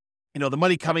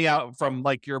money coming out from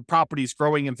like your properties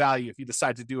growing in value if you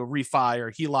decide to do a refi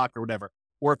or HELOC or whatever,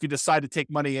 or if you decide to take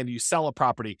money and you sell a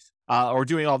property or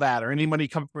doing all that, or any money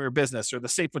coming from your business or the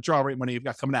safe withdrawal rate money you've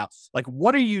got coming out. Like,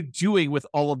 what are you doing with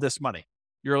all of this money?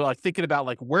 You're like thinking about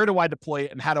like, where do I deploy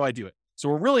it and how do I do it? So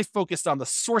we're really focused on the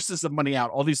sources of money out,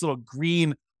 all these little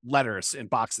green letters in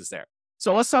boxes there.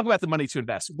 So let's talk about the money to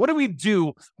invest. What do we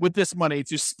do with this money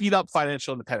to speed up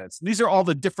financial independence? And these are all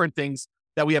the different things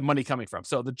that we have money coming from.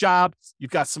 So the job,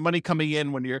 you've got some money coming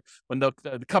in when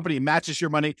the company matches your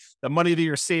money, the money that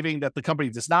you're saving that the company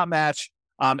does not match.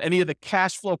 Any of the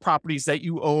cash flow properties that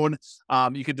you own,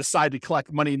 you could decide to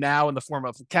collect money now in the form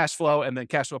of cash flow and then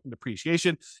cash flow from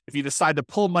depreciation. If you decide to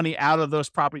pull money out of those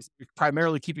properties, you're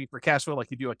primarily keeping for cash flow, like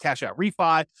you do a cash out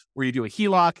refi, where you do a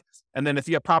HELOC. And then if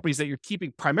you have properties that you're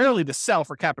keeping primarily to sell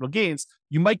for capital gains,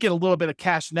 you might get a little bit of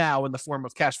cash now in the form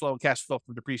of cash flow and cash flow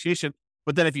from depreciation.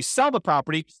 But then if you sell the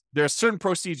property, there are certain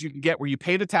proceeds you can get where you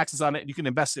pay the taxes on it and you can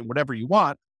invest in whatever you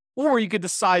want. Or you could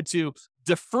decide to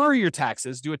defer your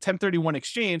taxes, do a 1031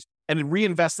 exchange, and then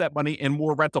reinvest that money in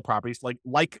more rental properties,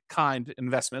 like kind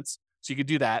investments. So you could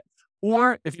do that.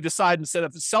 Or if you decide instead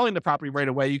of selling the property right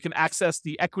away, you can access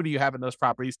the equity you have in those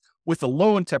properties with a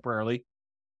loan temporarily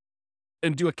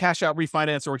and do a cash out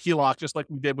refinance or HELOC, just like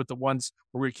we did with the ones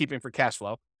where we were keeping for cash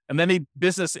flow. And then any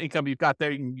business income you've got there,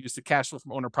 you can use the cash flow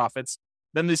from owner profits.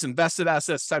 Then these invested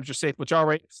assets times your safe withdrawal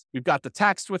rate. We've got the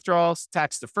tax withdrawals,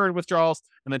 tax deferred withdrawals,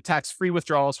 and then tax-free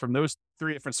withdrawals from those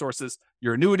three different sources,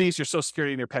 your annuities, your Social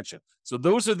Security, and your pension. So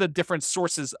those are the different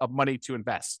sources of money to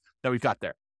invest that we've got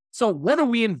there. So what do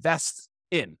we invest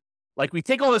in? Like, we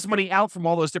take all this money out from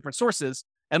all those different sources,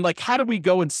 and like, how do we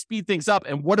go and speed things up,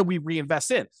 and what do we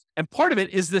reinvest in? And part of it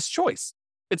is this choice.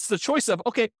 It's the choice of,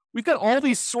 okay, we've got all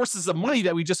these sources of money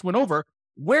that we just went over.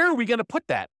 Where are we going to put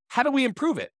that? How do we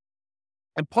improve it?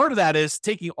 And part of that is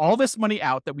taking all this money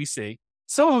out that we see.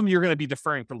 Some of them you're going to be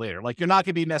deferring for later. Like, you're not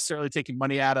going to be necessarily taking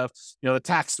money out of, the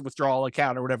tax withdrawal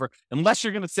account or whatever, unless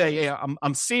you're going to say, hey,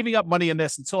 I'm saving up money in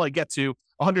this until I get to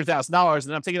 $100,000, and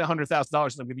then I'm taking $100,000 and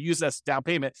I'm going to use that as down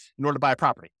payment in order to buy a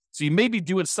property. So you may be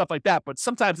doing stuff like that, but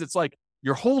sometimes it's like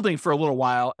you're holding for a little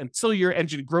while until your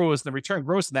engine grows and the return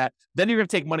grows in that. Then you're going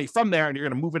to take money from there and you're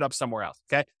going to move it up somewhere else.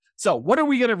 Okay. So what are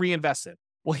we going to reinvest in?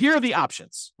 Well, here are the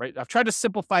options, right? I've tried to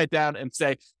simplify it down and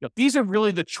say, these are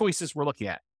really the choices we're looking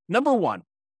at. Number one,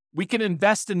 we can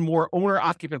invest in more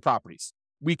owner-occupant properties.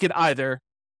 We could either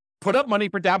put up money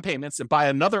for down payments and buy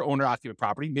another owner-occupant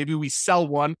property. Maybe we sell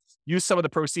one, use some of the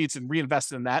proceeds and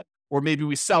reinvest in that. Or maybe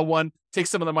we sell one, take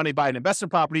some of the money, buy an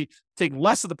investment property, take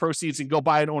less of the proceeds and go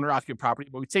buy an owner-occupant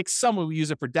property. But we take some and we use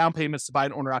it for down payments to buy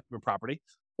an owner-occupant property.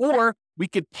 Or we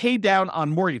could pay down on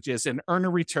mortgages and earn a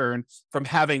return from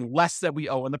having less that we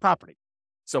owe on the property.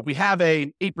 So if we have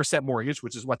an 8% mortgage,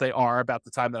 which is what they are about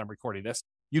the time that I'm recording this,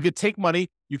 you could take money,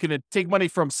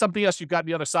 from something else you've got on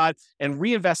the other side and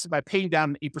reinvest it by paying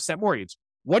down an 8% mortgage.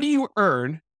 What do you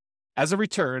earn as a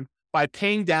return by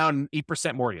paying down an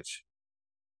 8% mortgage?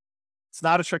 It's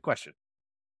not a trick question.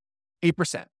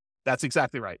 8%. That's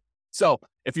exactly right. So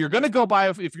if you're going to go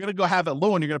have a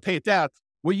loan, you're going to pay it down.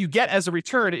 What you get as a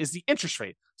return is the interest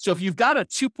rate. So if you've got a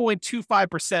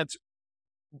 2.25%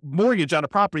 mortgage on a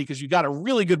property because you got a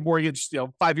really good mortgage,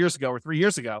 5 years ago or 3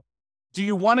 years ago, do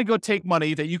you want to go take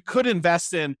money that you could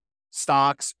invest in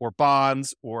stocks or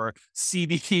bonds or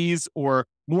CDs or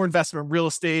more investment in real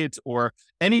estate or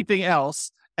anything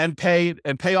else and pay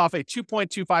off a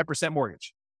 2.25%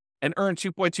 mortgage and earn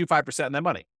 2.25% on that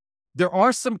money? There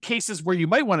are some cases where you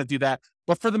might want to do that,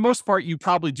 but for the most part, you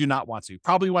probably do not want to. You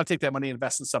probably want to take that money and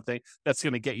invest in something that's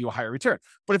going to get you a higher return.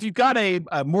 But if you've got a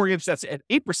mortgage that's at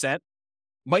 8%,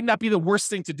 might not be the worst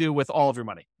thing to do with all of your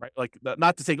money, right? Like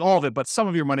not to take all of it, but some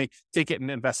of your money, take it and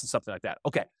invest in something like that.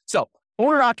 Okay. So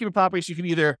owner-occupied properties, you can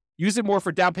either use it more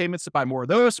for down payments to buy more of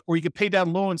those, or you can pay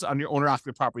down loans on your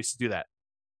owner-occupied properties to do that.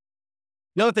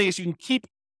 The other thing is you can keep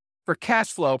for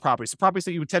cash flow properties. The properties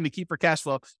that you would tend to keep for cash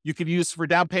flow, you could use for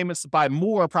down payments to buy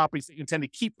more properties that you intend to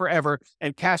keep forever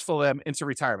and cash flow them into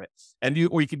retirement.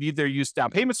 Or you could either use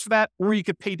down payments for that, or you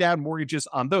could pay down mortgages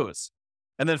on those.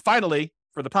 And then finally,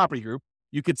 for the property group,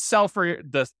 you could sell for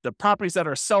the properties that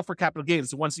are sell for capital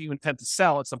gains, the ones that you intend to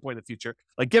sell at some point in the future,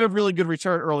 like get a really good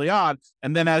return early on.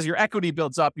 And then as your equity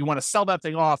builds up, you want to sell that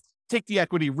thing off, take the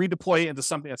equity, redeploy it into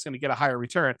something that's going to get a higher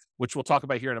return, which we'll talk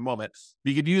about here in a moment.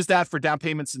 You could use that for down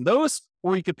payments in those,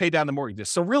 or you could pay down the mortgages.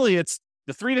 So really it's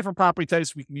the three different property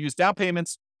types. We can use down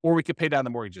payments, or we could pay down the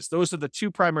mortgages. Those are the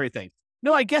two primary things.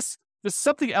 No, I guess there's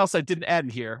something else I didn't add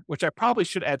in here, which I probably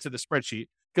should add to the spreadsheet,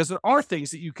 because there are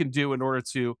things that you can do in order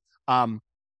to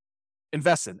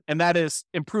invest in, and that is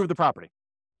improve the property.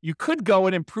 You could go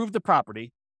and improve the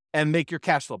property and make your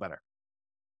cash flow better.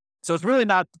 So it's really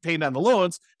not paying down the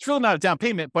loans. It's really not a down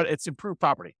payment, but it's improved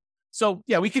property. So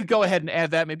yeah, we could go ahead and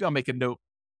add that. Maybe I'll make a note.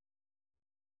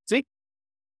 See,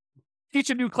 teach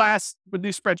a new class with a new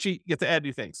spreadsheet, you get to add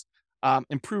new things.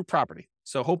 Improve property.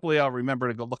 So hopefully I'll remember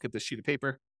to go look at this sheet of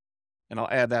paper and I'll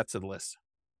add that to the list.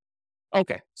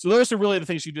 Okay, so those are really the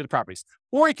things you do to properties.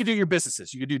 Or you could do your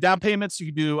businesses. You could do down payments, you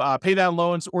could do pay down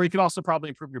loans, or you can also probably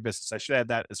improve your business. I should add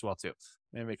that as well too.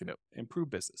 Maybe make a note, improve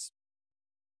business.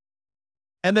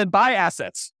 And then buy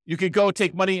assets. You could go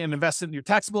take money and invest it in your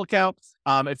taxable account.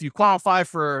 If you qualify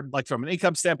for, like from an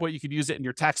income standpoint, you could use it in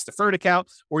your tax deferred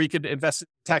account, or you could invest in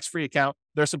a tax-free account.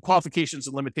 There's some qualifications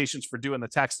and limitations for doing the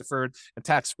tax deferred and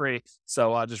tax-free.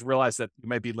 So just realize that you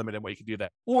might be limited in what you can do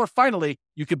that. Or finally,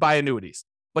 you could buy annuities.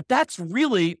 But that's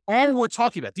really all we're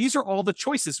talking about. These are all the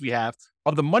choices we have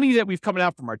of the money that we've coming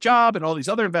out from our job and all these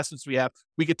other investments we have.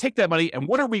 We could take that money and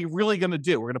what are we really going to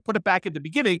do? We're going to put it back at the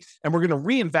beginning and we're going to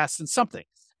reinvest in something.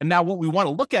 And now what we want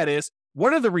to look at is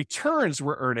what are the returns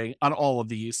we're earning on all of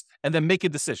these and then make a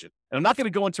decision. And I'm not going to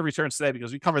go into returns today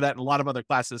because we cover that in a lot of other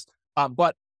classes.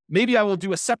 But maybe I will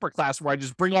do a separate class where I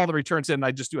just bring all the returns in and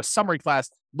I just do a summary class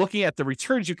looking at the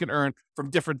returns you can earn from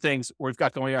different things we've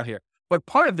got going on here. But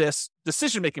part of this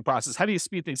decision-making process, how do you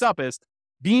speed things up, is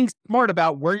being smart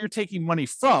about where you're taking money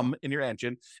from in your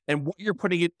engine and what you're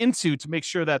putting it into to make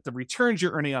sure that the returns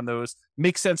you're earning on those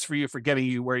make sense for you for getting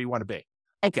you where you want to be.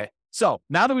 Okay, so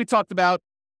now that we talked about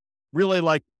really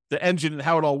like the engine and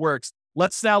how it all works,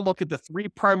 let's now look at the three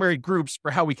primary groups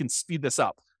for how we can speed this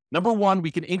up. Number one,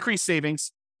 we can increase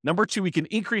savings. Number two, we can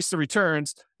increase the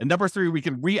returns. And number three, we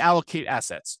can reallocate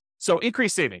assets. So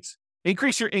increase savings.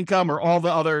 Increase your income or all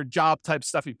the other job type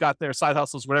stuff you've got there, side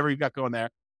hustles, whatever you've got going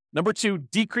there. Number two,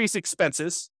 decrease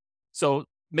expenses. So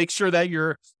make sure that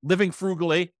you're living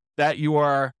frugally, that you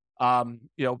are,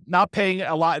 not paying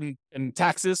a lot in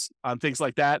taxes on things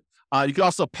like that. You can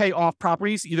also pay off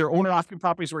properties, either owner-occupied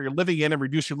properties where you're living in and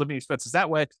reduce your living expenses that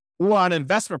way, or on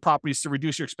investment properties to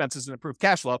reduce your expenses and improve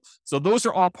cash flow. So those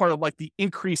are all part of like the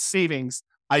increased savings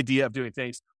idea of doing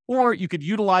things. Or you could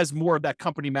utilize more of that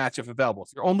company match if available.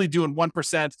 If you're only doing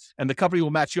 1% and the company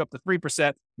will match you up to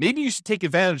 3%, maybe you should take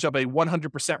advantage of a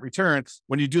 100% return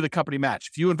when you do the company match.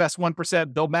 If you invest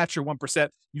 1%, they'll match your 1%.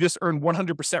 You just earn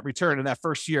 100% return in that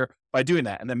first year by doing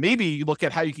that. And then maybe you look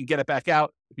at how you can get it back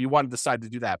out if you want to decide to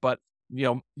do that. But,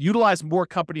 utilize more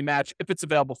company match if it's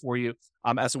available for you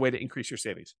as a way to increase your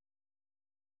savings.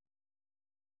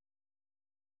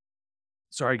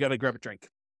 Sorry, I got to grab a drink.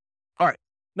 All right.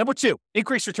 Number two,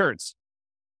 increase returns.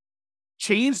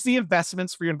 Change the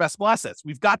investments for your investable assets.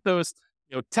 We've got those,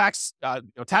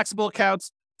 taxable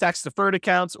accounts, tax deferred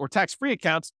accounts, or tax-free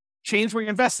accounts. Change where you're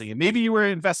investing. And maybe you were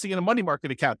investing in a money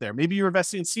market account there. Maybe you're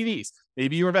investing in CDs.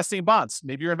 Maybe you're investing in bonds.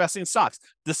 Maybe you're investing in stocks.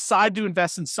 Decide to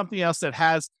invest in something else that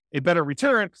has a better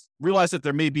return. Realize that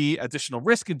there may be additional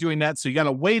risk in doing that. So you got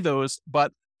to weigh those,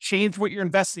 but change what you're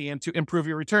investing in to improve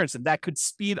your returns. And that could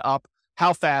speed up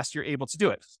how fast you're able to do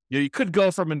it. You could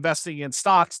go from investing in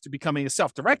stocks to becoming a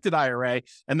self-directed IRA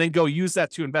and then go use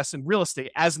that to invest in real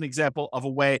estate as an example of a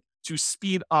way to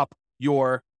speed up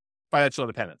your financial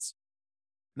independence.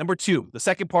 Number two, the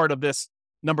second part of this,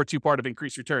 number two part of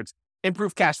increased returns,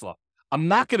 improve cash flow.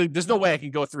 There's no way I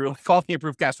can go through all the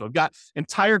improved cash flow. I've got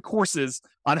entire courses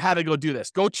on how to go do this.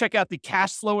 Go check out the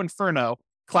Cash Flow Inferno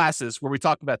classes where we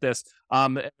talk about this.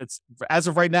 It's as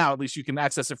of right now, at least you can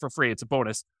access it for free. It's a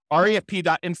bonus.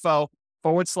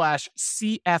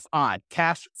 refp.info/CFI,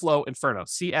 Cash Flow Inferno,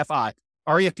 CFI,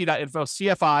 refp.info,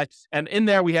 CFI. And in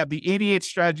there, we have the 88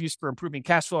 strategies for improving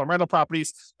cash flow on rental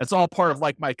properties. That's all part of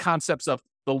like my concepts of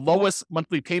the lowest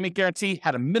monthly payment guarantee,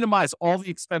 how to minimize all the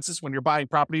expenses when you're buying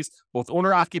properties, both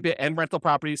owner-occupant and rental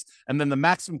properties, and then the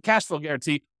maximum cash flow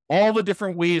guarantee, all the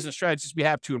different ways and strategies we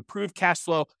have to improve cash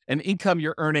flow and income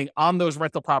you're earning on those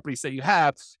rental properties that you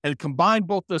have, and combine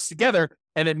both those together.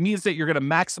 And it means that you're going to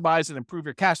maximize and improve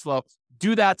your cash flow.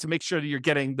 Do that to make sure that you're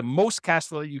getting the most cash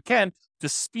flow that you can to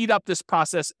speed up this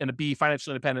process and to be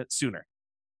financially independent sooner.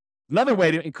 Another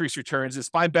way to increase returns is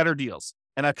find better deals.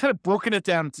 And I've kind of broken it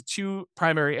down into two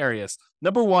primary areas.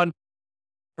 Number one,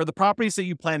 for the properties that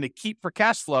you plan to keep for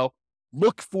cash flow,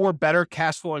 look for better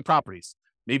cash flowing properties.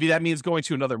 Maybe that means going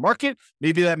to another market.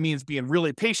 Maybe that means being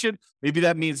really patient. Maybe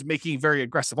that means making very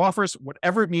aggressive offers,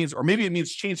 whatever it means, or maybe it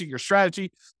means changing your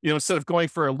strategy. Instead of going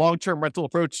for a long-term rental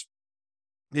approach,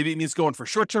 maybe it means going for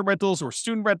short-term rentals or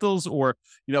student rentals or,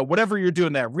 whatever you're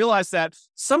doing there. Realize that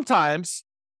sometimes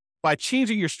by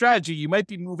changing your strategy, you might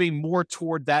be moving more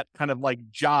toward that kind of like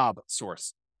job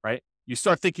source, right? You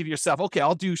start thinking to yourself, okay,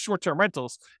 I'll do short-term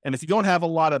rentals. And if you don't have a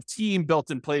lot of team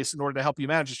built in place in order to help you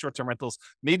manage the short-term rentals,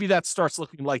 maybe that starts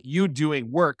looking like you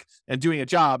doing work and doing a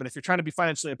job. And if you're trying to be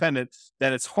financially independent,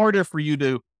 then it's harder for you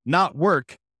to not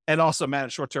work and also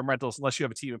manage short-term rentals unless you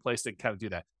have a team in place that can kind of do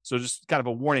that. So just kind of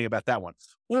a warning about that one.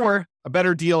 Or a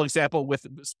better deal example with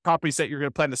properties that you're going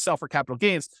to plan to sell for capital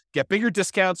gains, get bigger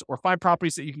discounts or find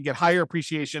properties that you can get higher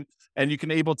appreciation and you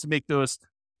can able to make those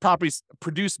properties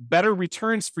produce better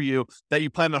returns for you that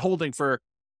you plan on holding for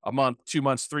a month, 2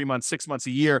 months, 3 months, 6 months,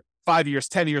 a year, 5 years,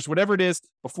 10 years, whatever it is,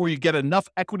 before you get enough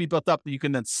equity built up that you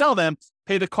can then sell them,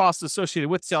 pay the costs associated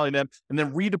with selling them, and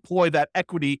then redeploy that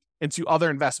equity into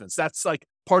other investments. That's like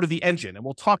part of the engine. And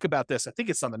we'll talk about this. I think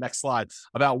it's on the next slide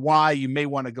about why you may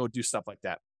want to go do stuff like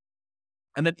that.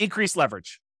 And then increase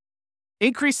leverage.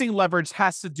 Increasing leverage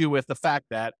has to do with the fact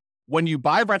that when you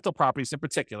buy rental properties in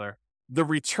particular, the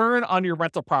return on your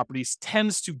rental properties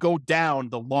tends to go down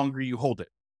the longer you hold it.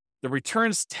 The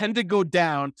returns tend to go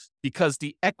down because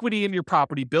the equity in your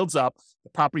property builds up. The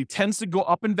property tends to go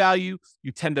up in value.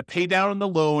 You tend to pay down on the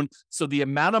loan. So the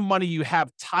amount of money you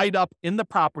have tied up in the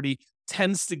property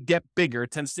tends to get bigger,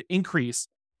 tends to increase.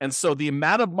 And so the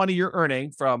amount of money you're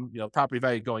earning from, property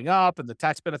value going up and the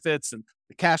tax benefits and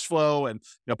the cash flow and,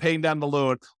 paying down the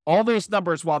loan, all those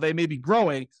numbers, while they may be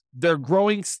growing, they're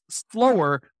growing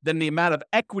slower than the amount of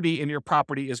equity in your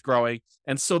property is growing.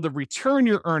 And so the return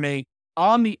you're earning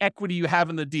on the equity you have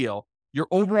in the deal, your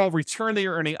overall return that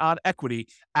you're earning on equity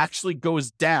actually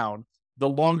goes down the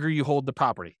longer you hold the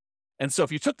property. And so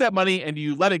if you took that money and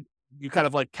you let it, you kind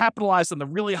of like capitalize on the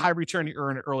really high return you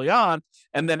earn early on.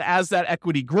 And then as that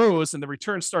equity grows and the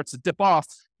return starts to dip off,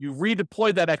 you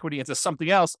redeploy that equity into something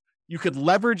else. You could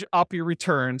leverage up your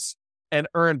returns and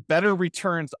earn better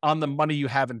returns on the money you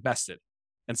have invested.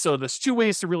 And so there's two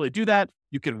ways to really do that.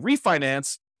 You can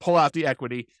refinance, pull out the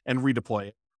equity and redeploy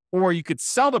it. Or you could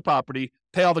sell the property,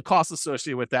 pay all the costs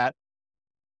associated with that,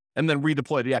 and then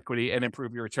redeploy the equity and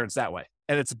improve your returns that way.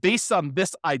 And it's based on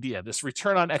this idea, this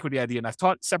return on equity idea. And I've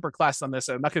taught separate classes on this.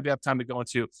 And I'm not going to have time to go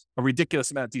into a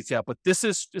ridiculous amount of detail, but this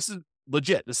is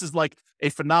legit. This is like a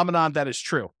phenomenon that is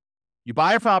true. You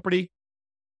buy a property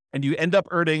and you end up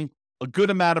earning a good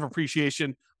amount of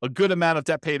appreciation, a good amount of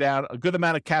debt pay down, a good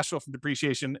amount of cash flow from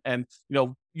depreciation, and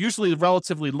usually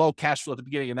relatively low cash flow at the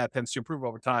beginning, and that tends to improve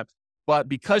over time. But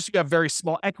because you have very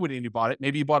small equity and you bought it,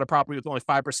 maybe you bought a property with only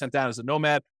 5% down as a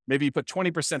nomad, maybe you put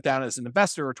 20% down as an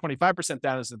investor or 25%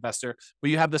 down as an investor, but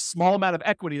you have this small amount of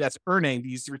equity that's earning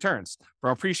these returns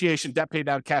from appreciation, debt pay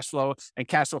down, cash flow, and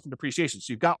cash flow from depreciation.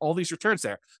 So you've got all these returns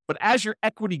there. But as your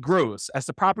equity grows, as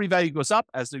the property value goes up,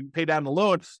 as you pay down the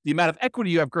loan, the amount of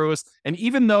equity you have grows. And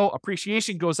even though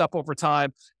appreciation goes up over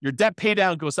time, your debt pay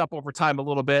down goes up over time a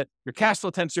little bit, your cash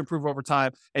flow tends to improve over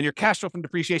time, and your cash flow from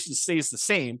depreciation stays the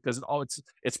same because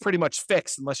it's pretty much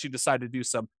fixed unless you decide to do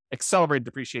some accelerated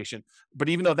depreciation. But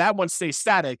even though that one stays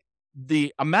static,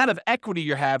 the amount of equity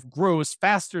you have grows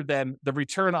faster than the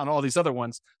return on all these other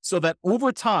ones, so that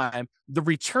over time, the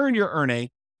return you're earning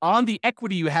on the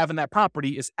equity you have in that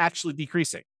property is actually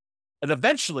decreasing. And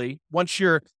eventually, once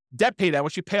your debt pay down,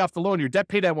 once you pay off the loan, your debt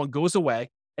pay down one goes away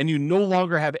and you no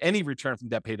longer have any return from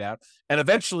debt pay down. And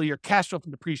eventually your cash flow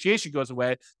from depreciation goes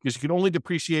away because you can only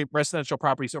depreciate residential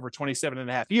properties over 27 and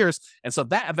a half years. And so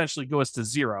that eventually goes to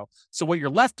zero. So what you're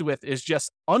left with is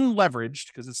just unleveraged,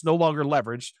 because it's no longer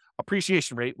leveraged,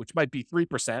 appreciation rate, which might be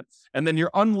 3%. And then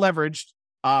your unleveraged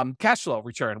cash flow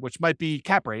return, which might be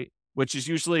cap rate, which is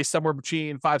usually somewhere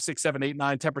between 5, 6, 7, 8,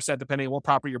 9, 10%, depending on what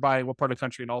property you're buying, what part of the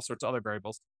country, and all sorts of other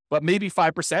variables. But maybe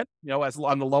 5%, as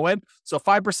on the low end. So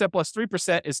 5% plus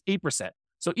 3% is 8%.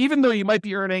 So even though you might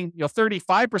be earning,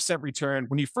 35% return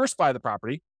when you first buy the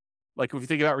property, like if you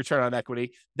think about return on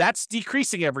equity, that's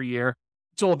decreasing every year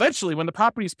So eventually when the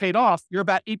property is paid off, you're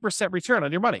about 8% return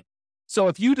on your money. So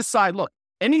if you decide, look,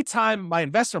 anytime my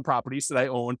investment properties that I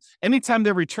own, anytime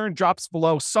their return drops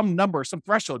below some number, some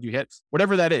threshold you hit,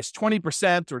 whatever that is,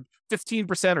 20% or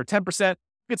 15% or 10%, you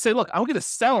could say, look, I'm going to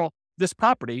sell this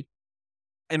property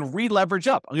and re-leverage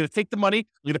up. I'm going to take the money,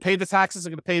 I'm going to pay the taxes,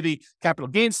 I'm going to pay the capital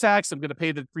gains tax, I'm going to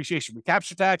pay the depreciation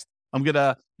recapture tax, I'm going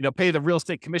to pay the real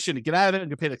estate commission to get out of it, I'm going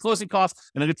to pay the closing costs,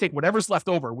 and I'm going to take whatever's left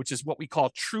over, which is what we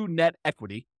call true net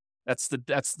equity. That's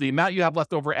the amount you have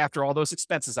left over after all those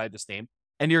expenses I just named.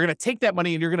 And you're going to take that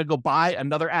money and you're going to go buy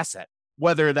another asset,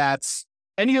 whether that's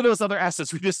any of those other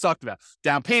assets we just talked about,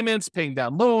 down payments, paying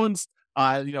down loans,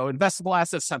 investable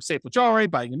assets, times staple jewelry,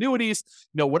 buying annuities,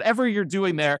 whatever you're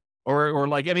doing there, or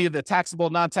like any of the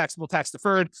taxable, non-taxable, tax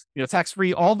deferred,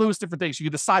 tax-free, all those different things. You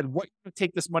decide what you're going to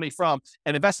take this money from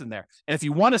and invest in there. And if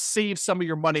you want to save some of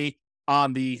your money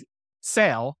on the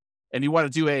sale and you want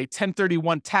to do a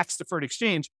 1031 tax deferred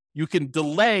exchange, you can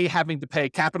delay having to pay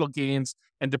capital gains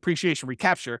and depreciation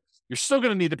recapture. You're still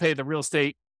going to need to pay the real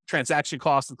estate transaction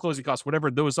costs and closing costs,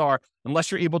 whatever those are, unless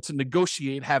you're able to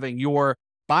negotiate having your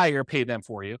buyer pay them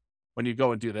for you when you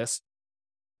go and do this.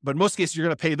 But in most cases, you're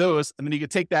going to pay those, and then you can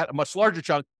take that a much larger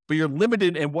chunk, but you're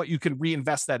limited in what you can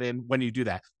reinvest that in when you do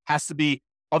that. Has to be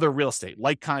other real estate,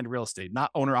 like-kind real estate,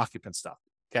 not owner-occupant stuff,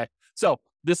 okay? So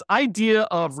this idea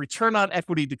of return on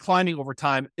equity declining over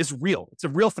time is real. It's a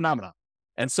real phenomenon.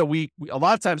 And so we a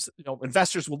lot of times,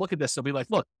 investors will look at this and be like,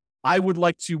 look, I would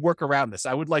like to work around this.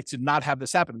 I would like to not have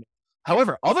this happen to me.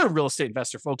 However, other real estate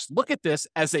investor folks look at this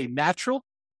as a natural,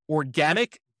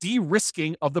 organic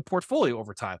de-risking of the portfolio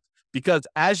over time. Because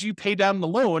as you pay down the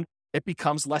loan, it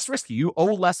becomes less risky. You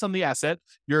owe less on the asset.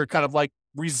 Your kind of like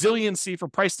resiliency for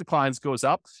price declines goes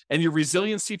up, and your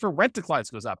resiliency for rent declines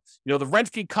goes up. The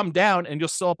rent can come down and you'll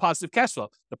still have positive cash flow.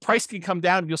 The price can come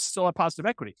down and you'll still have positive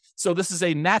equity. So this is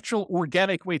a natural,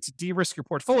 organic way to de-risk your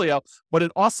portfolio, but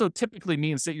it also typically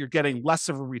means that you're getting less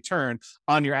of a return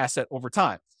on your asset over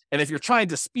time. And if you're trying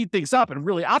to speed things up and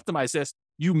really optimize this,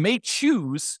 you may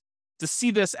choose to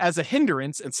see this as a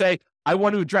hindrance and say, I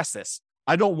want to address this.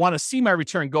 I don't want to see my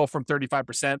return go from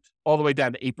 35% all the way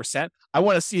down to 8%. I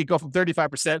want to see it go from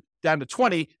 35% down to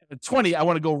 20. And 20, I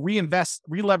want to go reinvest,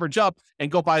 re-leverage up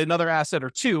and go buy another asset or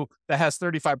two that has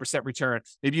 35% return.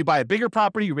 Maybe you buy a bigger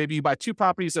property, or maybe you buy two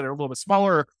properties that are a little bit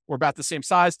smaller or about the same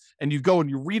size, and you go and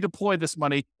you redeploy this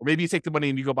money, or maybe you take the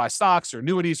money and you go buy stocks or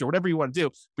annuities or whatever you want to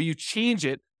do, but you change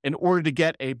it in order to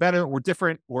get a better or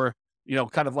different or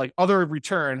kind of like other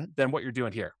return than what you're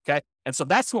doing here. Okay. And so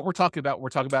that's what we're talking about. We're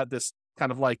talking about this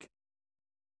kind of like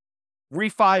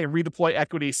refi and redeploy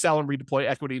equity, sell and redeploy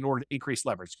equity in order to increase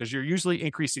leverage, because you're usually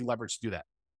increasing leverage to do that.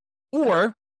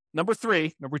 Or number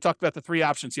three, remember we talked about the three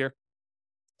options here: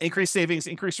 increase savings,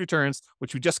 increase returns,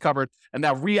 which we just covered, and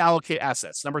now reallocate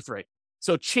assets. Number three.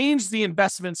 So change the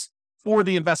investments for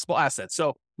the investable assets.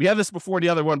 So we had this before the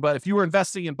other one, but if you were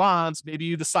investing in bonds, maybe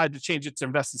you decide to change it to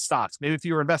invest in stocks. Maybe if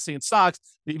you were investing in stocks,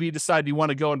 maybe you decide you want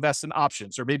to go invest in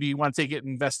options, or maybe you want to take it and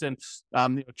invest in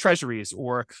treasuries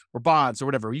or bonds or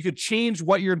whatever. You could change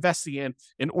what you're investing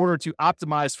in order to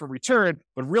optimize for return,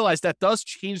 but realize that does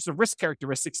change the risk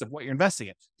characteristics of what you're investing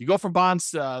in. You go from bonds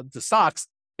to stocks,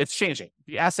 it's changing.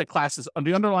 The asset classes,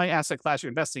 the underlying asset class you're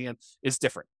investing in is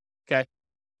different. Okay.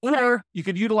 Or you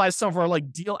could utilize some of our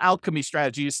like deal alchemy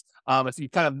strategies. If you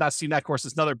kind of not seen that course,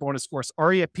 it's another bonus course,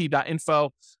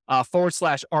 refp.info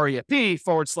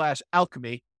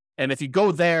 /refp/alchemy. And if you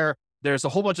go there, there's a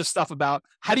whole bunch of stuff about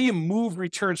how do you move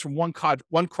returns from one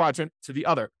quadrant to the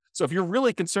other. So if you're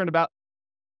really concerned about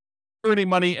earning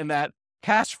money in that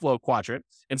cash flow quadrant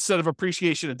instead of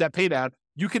appreciation and debt pay down,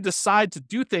 you can decide to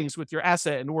do things with your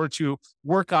asset in order to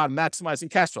work on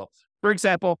maximizing cash flow. For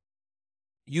example,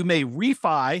 you may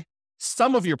refi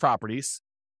some of your properties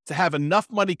to have enough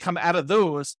money come out of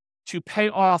those to pay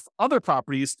off other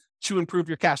properties to improve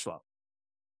your cash flow.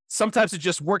 Sometimes it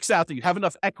just works out that you have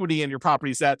enough equity in your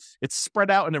properties that it's spread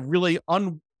out in a really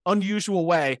unusual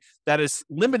way that is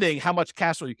limiting how much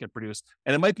cash flow you can produce.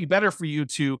 And it might be better for you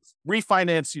to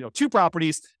refinance, two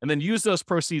properties and then use those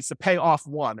proceeds to pay off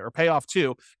one or pay off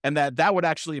two. And that would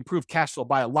actually improve cash flow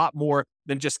by a lot more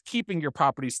than just keeping your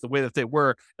properties the way that they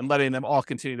were and letting them all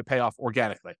continue to pay off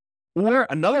organically. Or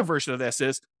another version of this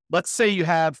is, let's say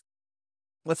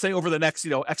over the next,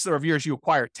 X number of years, you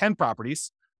acquire 10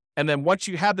 properties. And then once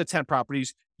you have the 10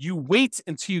 properties, you wait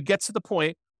until you get to the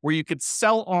point where you could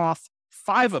sell off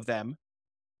 5 of them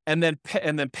and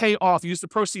then pay off, use the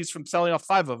proceeds from selling off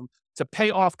 5 of them to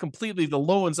pay off completely the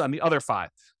loans on the other 5.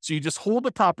 So you just hold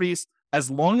the properties as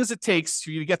long as it takes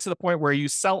for you to get to the point where you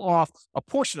sell off a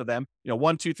portion of them,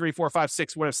 1, 2, 3, 4, 5,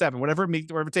 6, whatever, 7, whatever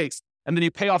it takes, and then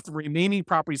you pay off the remaining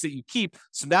properties that you keep.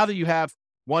 So now that you have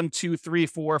 1, 2, 3,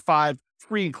 4, 5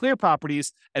 free and clear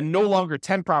properties and no longer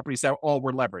 10 properties that all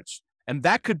were leveraged. And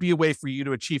that could be a way for you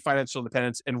to achieve financial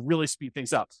independence and really speed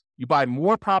things up. You buy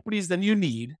more properties than you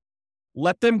need,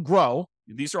 let them grow.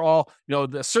 These are all,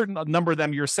 the certain number of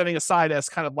them you're setting aside as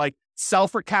kind of like sell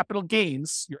for capital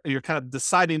gains. You're kind of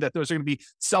deciding that those are going to be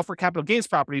sell for capital gains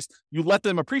properties. You let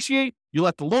them appreciate, you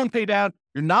let the loan pay down.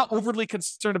 You're not overly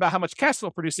concerned about how much cash flow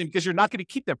producing because you're not going to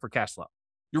keep them for cash flow.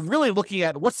 You're really looking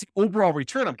at what's the overall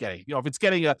return I'm getting. If it's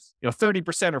getting a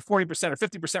 30% or 40% or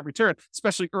 50% return,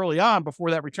 especially early on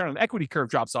before that return on equity curve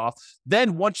drops off,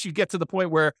 then once you get to the point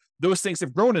where those things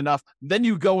have grown enough, then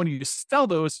you go and you sell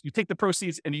those, you take the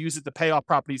proceeds and you use it to pay off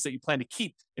properties that you plan to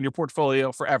keep in your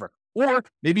portfolio forever. Or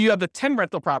maybe you have the 10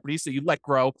 rental properties that you let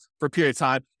grow for a period of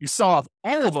time. You sell off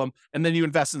all of them, and then you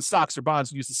invest in stocks or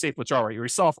bonds and use the safe withdrawal rate. Or you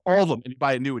sell off all of them and you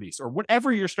buy annuities, or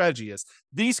whatever your strategy is.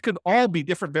 These could all be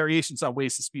different variations on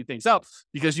ways to speed things up,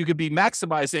 because you could be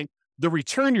maximizing the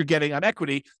return you're getting on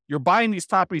equity. You're buying these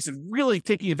properties and really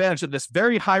taking advantage of this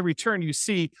very high return you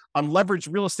see on leveraged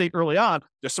real estate early on.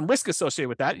 There's some risk associated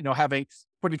with that,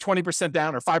 putting 20%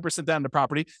 down or 5% down in the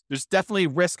property. There's definitely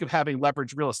risk of having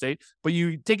leveraged real estate, but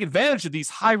you take advantage of these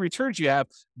high returns you have.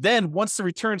 Then once the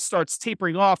return starts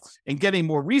tapering off and getting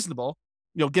more reasonable,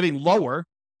 getting lower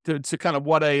to kind of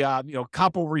what a,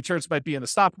 comparable returns might be in the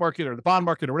stock market or the bond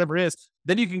market or whatever it is,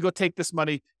 then you can go take this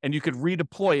money and you could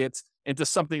redeploy it into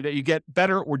something that you get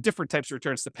better or different types of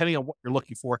returns depending on what you're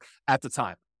looking for at the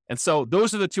time. And so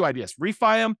those are the two ideas: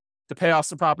 refi them to pay off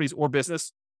some properties or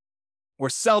business, or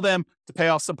sell them to pay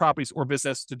off some properties or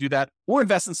business to do that, or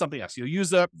invest in something else. You'll use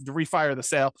the refi or the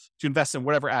sale to invest in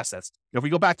whatever assets. If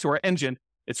we go back to our engine,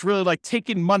 it's really like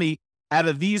taking money out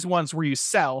of these ones where you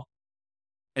sell,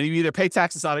 and you either pay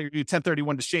taxes on it or you do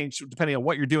 1031 exchange, depending on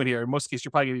what you're doing here. In most cases,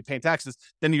 you're probably going to be paying taxes.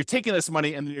 Then you're taking this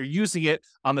money and you're using it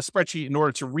on the spreadsheet in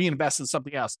order to reinvest in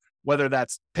something else, whether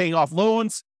that's paying off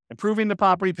loans, improving the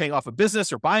property, paying off a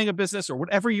business or buying a business or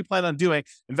whatever you plan on doing,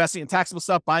 investing in taxable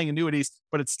stuff, buying annuities,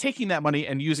 but it's taking that money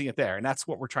and using it there. And that's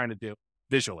what we're trying to do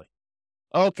visually.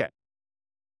 Okay.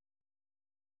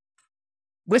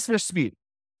 Risk versus speed.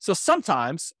 So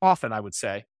often I would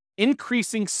say,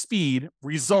 increasing speed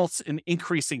results in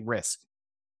increasing risk.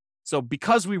 So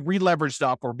because we re-leveraged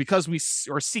up or because we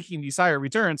are seeking these higher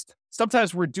returns,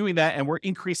 sometimes we're doing that and we're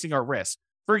increasing our risk.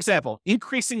 For example,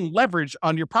 increasing leverage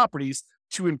on your properties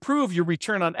to improve your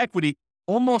return on equity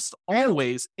almost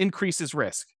always increases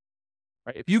risk.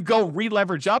 Right? If you go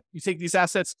re-leverage up, you take these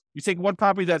assets, you take one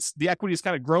property that's the equity is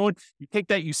kind of growing, you take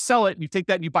that, you sell it, and you take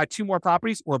that and you buy two more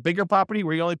properties or a bigger property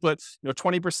where you only put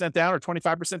 20% down or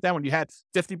 25% down when you had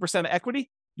 50% of equity,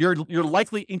 you're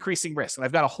likely increasing risk. And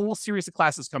I've got a whole series of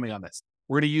classes coming on this.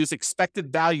 We're going to use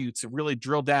expected value to really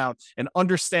drill down and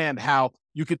understand how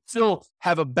you could still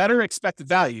have a better expected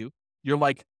value.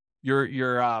 The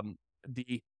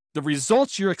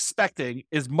results you're expecting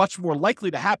is much more likely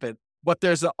to happen, but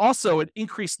there's also an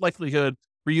increased likelihood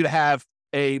for you to have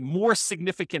a more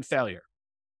significant failure.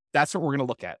 That's what we're going to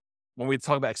look at when we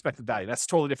talk about expected value. That's a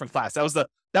totally different class. That was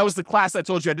the class I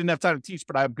told you I didn't have time to teach,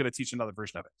 but I'm going to teach another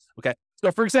version of it. Okay.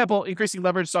 So for example, increasing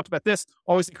leverage, talked about this,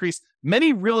 always increase.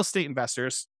 Many real estate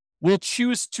investors will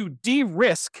choose to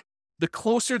de-risk the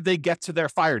closer they get to their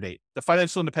FIRE date, the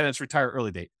financial independence retire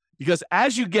early date. Because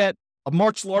as you get a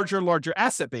much larger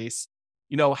asset base,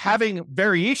 having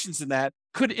variations in that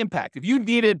could impact. If you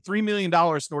needed $3 million in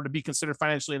order to be considered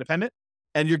financially independent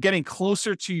and you're getting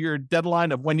closer to your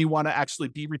deadline of when you want to actually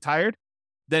be retired,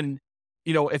 then,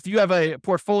 if you have a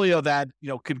portfolio that,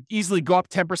 could easily go up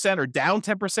 10% or down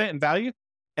 10% in value,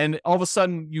 and all of a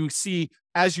sudden you see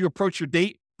as you approach your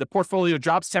date, the portfolio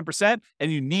drops 10%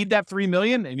 and you need that 3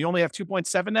 million and you only have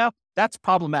 2.7 now, that's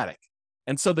problematic.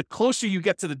 And so the closer you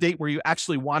get to the date where you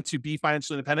actually want to be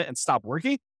financially independent and stop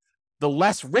working, the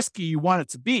less risky you want it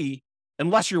to be,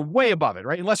 unless you're way above it,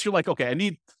 right? Unless you're like, okay, I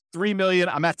need 3 million,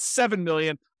 I'm at 7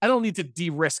 million. I don't need to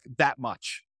de-risk that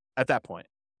much at that point.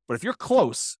 But if you're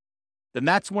close, then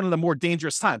that's one of the more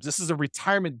dangerous times. This is a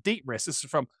retirement date risk. This is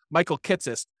from Michael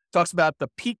Kitces. Talks about the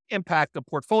peak impact of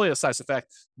portfolio size effect.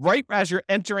 Right as you're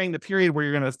entering the period where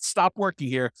you're going to stop working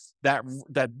here, that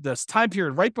this time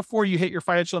period right before you hit your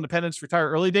financial independence, retire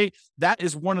early date, that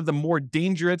is one of the more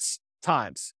dangerous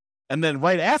times. And then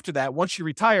right after that, once you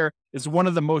retire, is one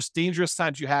of the most dangerous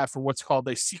times you have for what's called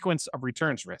a sequence of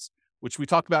returns risk, which we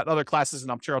talked about in other classes, and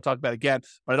I'm sure I'll talk about again,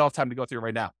 but I don't have time to go through it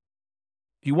right now.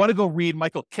 If you want to go read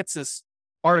Michael Kitces'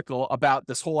 article about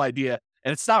this whole idea,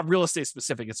 and it's not real estate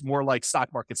specific, it's more like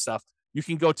stock market stuff, you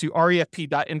can go to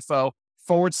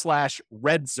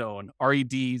refp.info/redzone,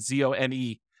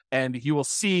 REDZone, And you will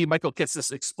see Michael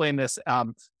Kitces explain this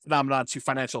phenomenon to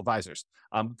financial advisors.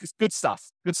 Good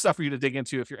stuff for you to dig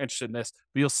into if you're interested in this.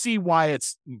 But you'll see why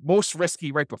it's most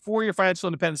risky right before your financial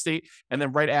independence date and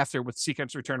then right after with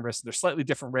sequence return risk. They're slightly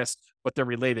different risks, but they're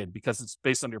related because it's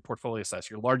based on your portfolio size.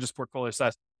 Your largest portfolio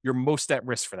size, you're most at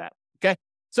risk for that. Okay.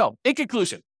 So in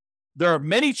conclusion, there are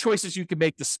many choices you can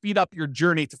make to speed up your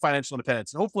journey to financial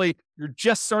independence. And hopefully you're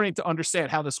just starting to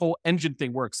understand how this whole engine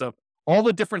thing works. So all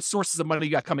the different sources of money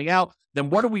you got coming out, then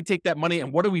what do we take that money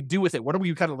and what do we do with it? What do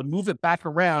we kind of move it back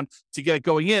around to get it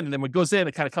going in? And then when it goes in,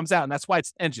 it kind of comes out. And that's why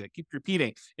it's an engine. It keeps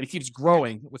repeating and it keeps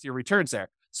growing with your returns there.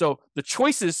 So the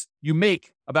choices you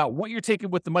make about what you're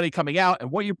taking with the money coming out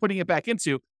and what you're putting it back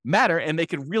into matter, and they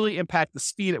can really impact the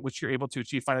speed at which you're able to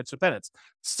achieve financial independence.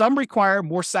 Some require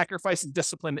more sacrifice and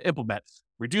discipline to implement,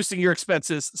 reducing your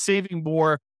expenses, saving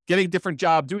more, getting a different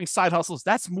job, doing side hustles.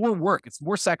 That's more work. It's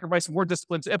more sacrifice, more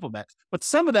discipline to implement. But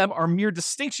some of them are mere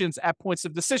distinctions at points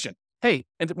of decision. Hey,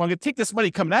 and I'm going to take this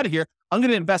money coming out of here. I'm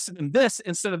going to invest it in this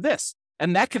instead of this.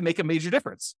 And that can make a major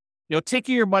difference.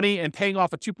 Taking your money and paying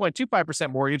off a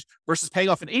 2.25% mortgage versus paying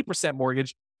off an 8%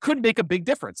 mortgage could make a big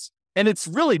difference. And it's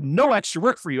really no extra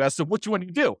work for you as to what you want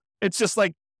to do. It's just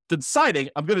like deciding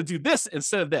I'm going to do this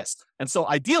instead of this. And so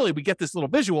ideally we get this little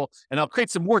visual, and I'll create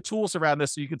some more tools around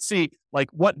this so you can see like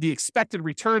what the expected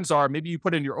returns are. Maybe you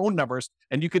put in your own numbers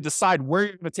and you could decide where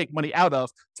you're going to take money out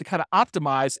of to kind of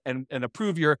optimize and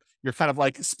improve your kind of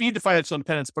like speed to financial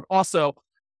independence, but also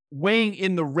weighing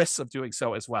in the risks of doing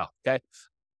so as well. Okay.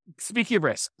 Speaking of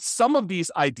risk, some of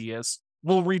these ideas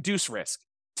will reduce risk.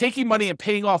 Taking money and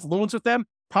paying off loans with them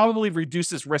probably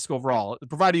reduces risk overall,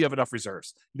 provided you have enough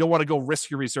reserves. You don't want to go risk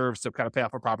your reserves to kind of pay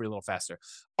off a property a little faster.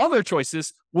 Other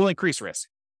choices will increase risk.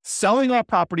 Selling off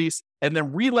properties and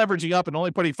then re-leveraging up and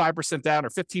only putting 5% down or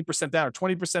 15% down or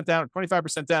 20% down or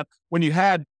 25% down when you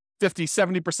had 50,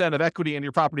 70% of equity in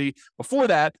your property before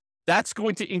that, that's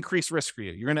going to increase risk for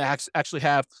you. You're going to actually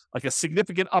have like a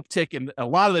significant uptick in a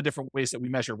lot of the different ways that we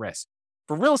measure risk.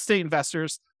 For real estate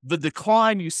investors, the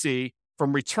decline you see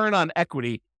from return on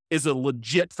equity is a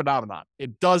legit phenomenon.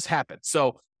 It does happen.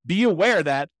 So be aware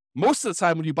that most of the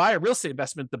time when you buy a real estate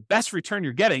investment, the best return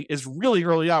you're getting is really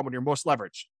early on when you're most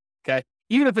leveraged. Okay.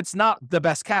 Even if it's not the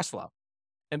best cash flow.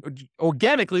 And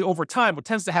organically over time, what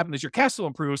tends to happen is your cash flow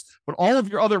improves, but all of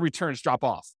your other returns drop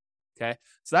off. Okay.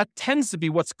 So that tends to be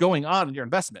what's going on in your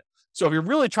investment. So if you're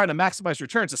really trying to maximize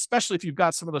returns, especially if you've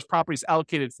got some of those properties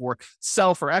allocated for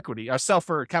sell for equity or sell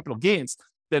for capital gains,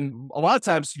 then a lot of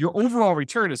times your overall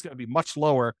return is going to be much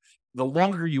lower the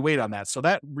longer you wait on that. So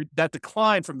that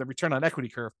decline from the return on equity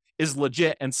curve is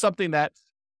legit and something that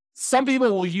some people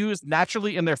will use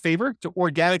naturally in their favor to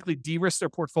organically de-risk their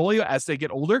portfolio as they get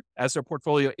older, as their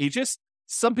portfolio ages.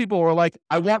 Some people are like,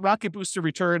 I want rocket booster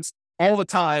returns all the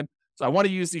time. So I want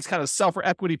to use these kind of sell for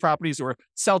equity properties or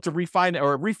sell to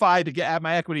refi to get at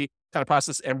my equity kind of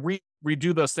process and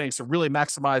redo those things to really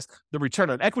maximize the return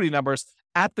on equity numbers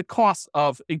at the cost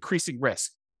of increasing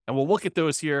risk. And we'll look at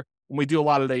those here when we do a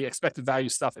lot of the expected value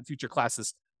stuff in future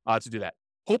classes to do that.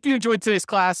 Hope you enjoyed today's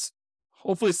class.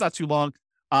 Hopefully it's not too long.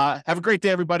 Have a great day,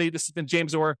 everybody. This has been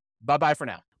James Orr. Bye-bye for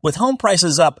now. With home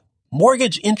prices up,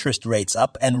 mortgage interest rates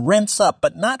up, and rents up,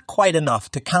 but not quite enough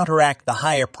to counteract the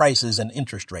higher prices and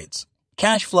interest rates.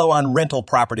 Cash flow on rental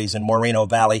properties in Moreno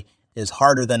Valley is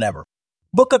harder than ever.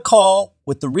 Book a call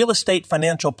with the Real Estate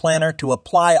Financial Planner to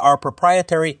apply our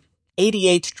proprietary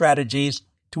 88 strategies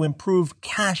to improve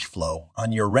cash flow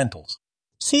on your rentals.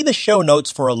 See the show notes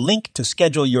for a link to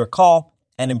schedule your call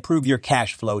and improve your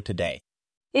cash flow today.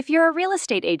 If you're a real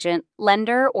estate agent,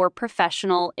 lender, or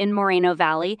professional in Moreno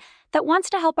Valley that wants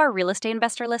to help our real estate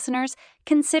investor listeners,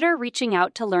 consider reaching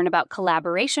out to learn about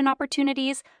collaboration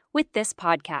opportunities with this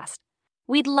podcast.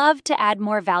 We'd love to add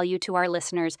more value to our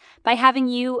listeners by having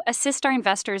you assist our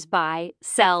investors buy,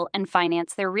 sell, and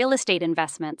finance their real estate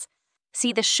investments.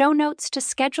 See the show notes to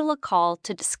schedule a call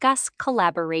to discuss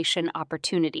collaboration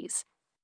opportunities.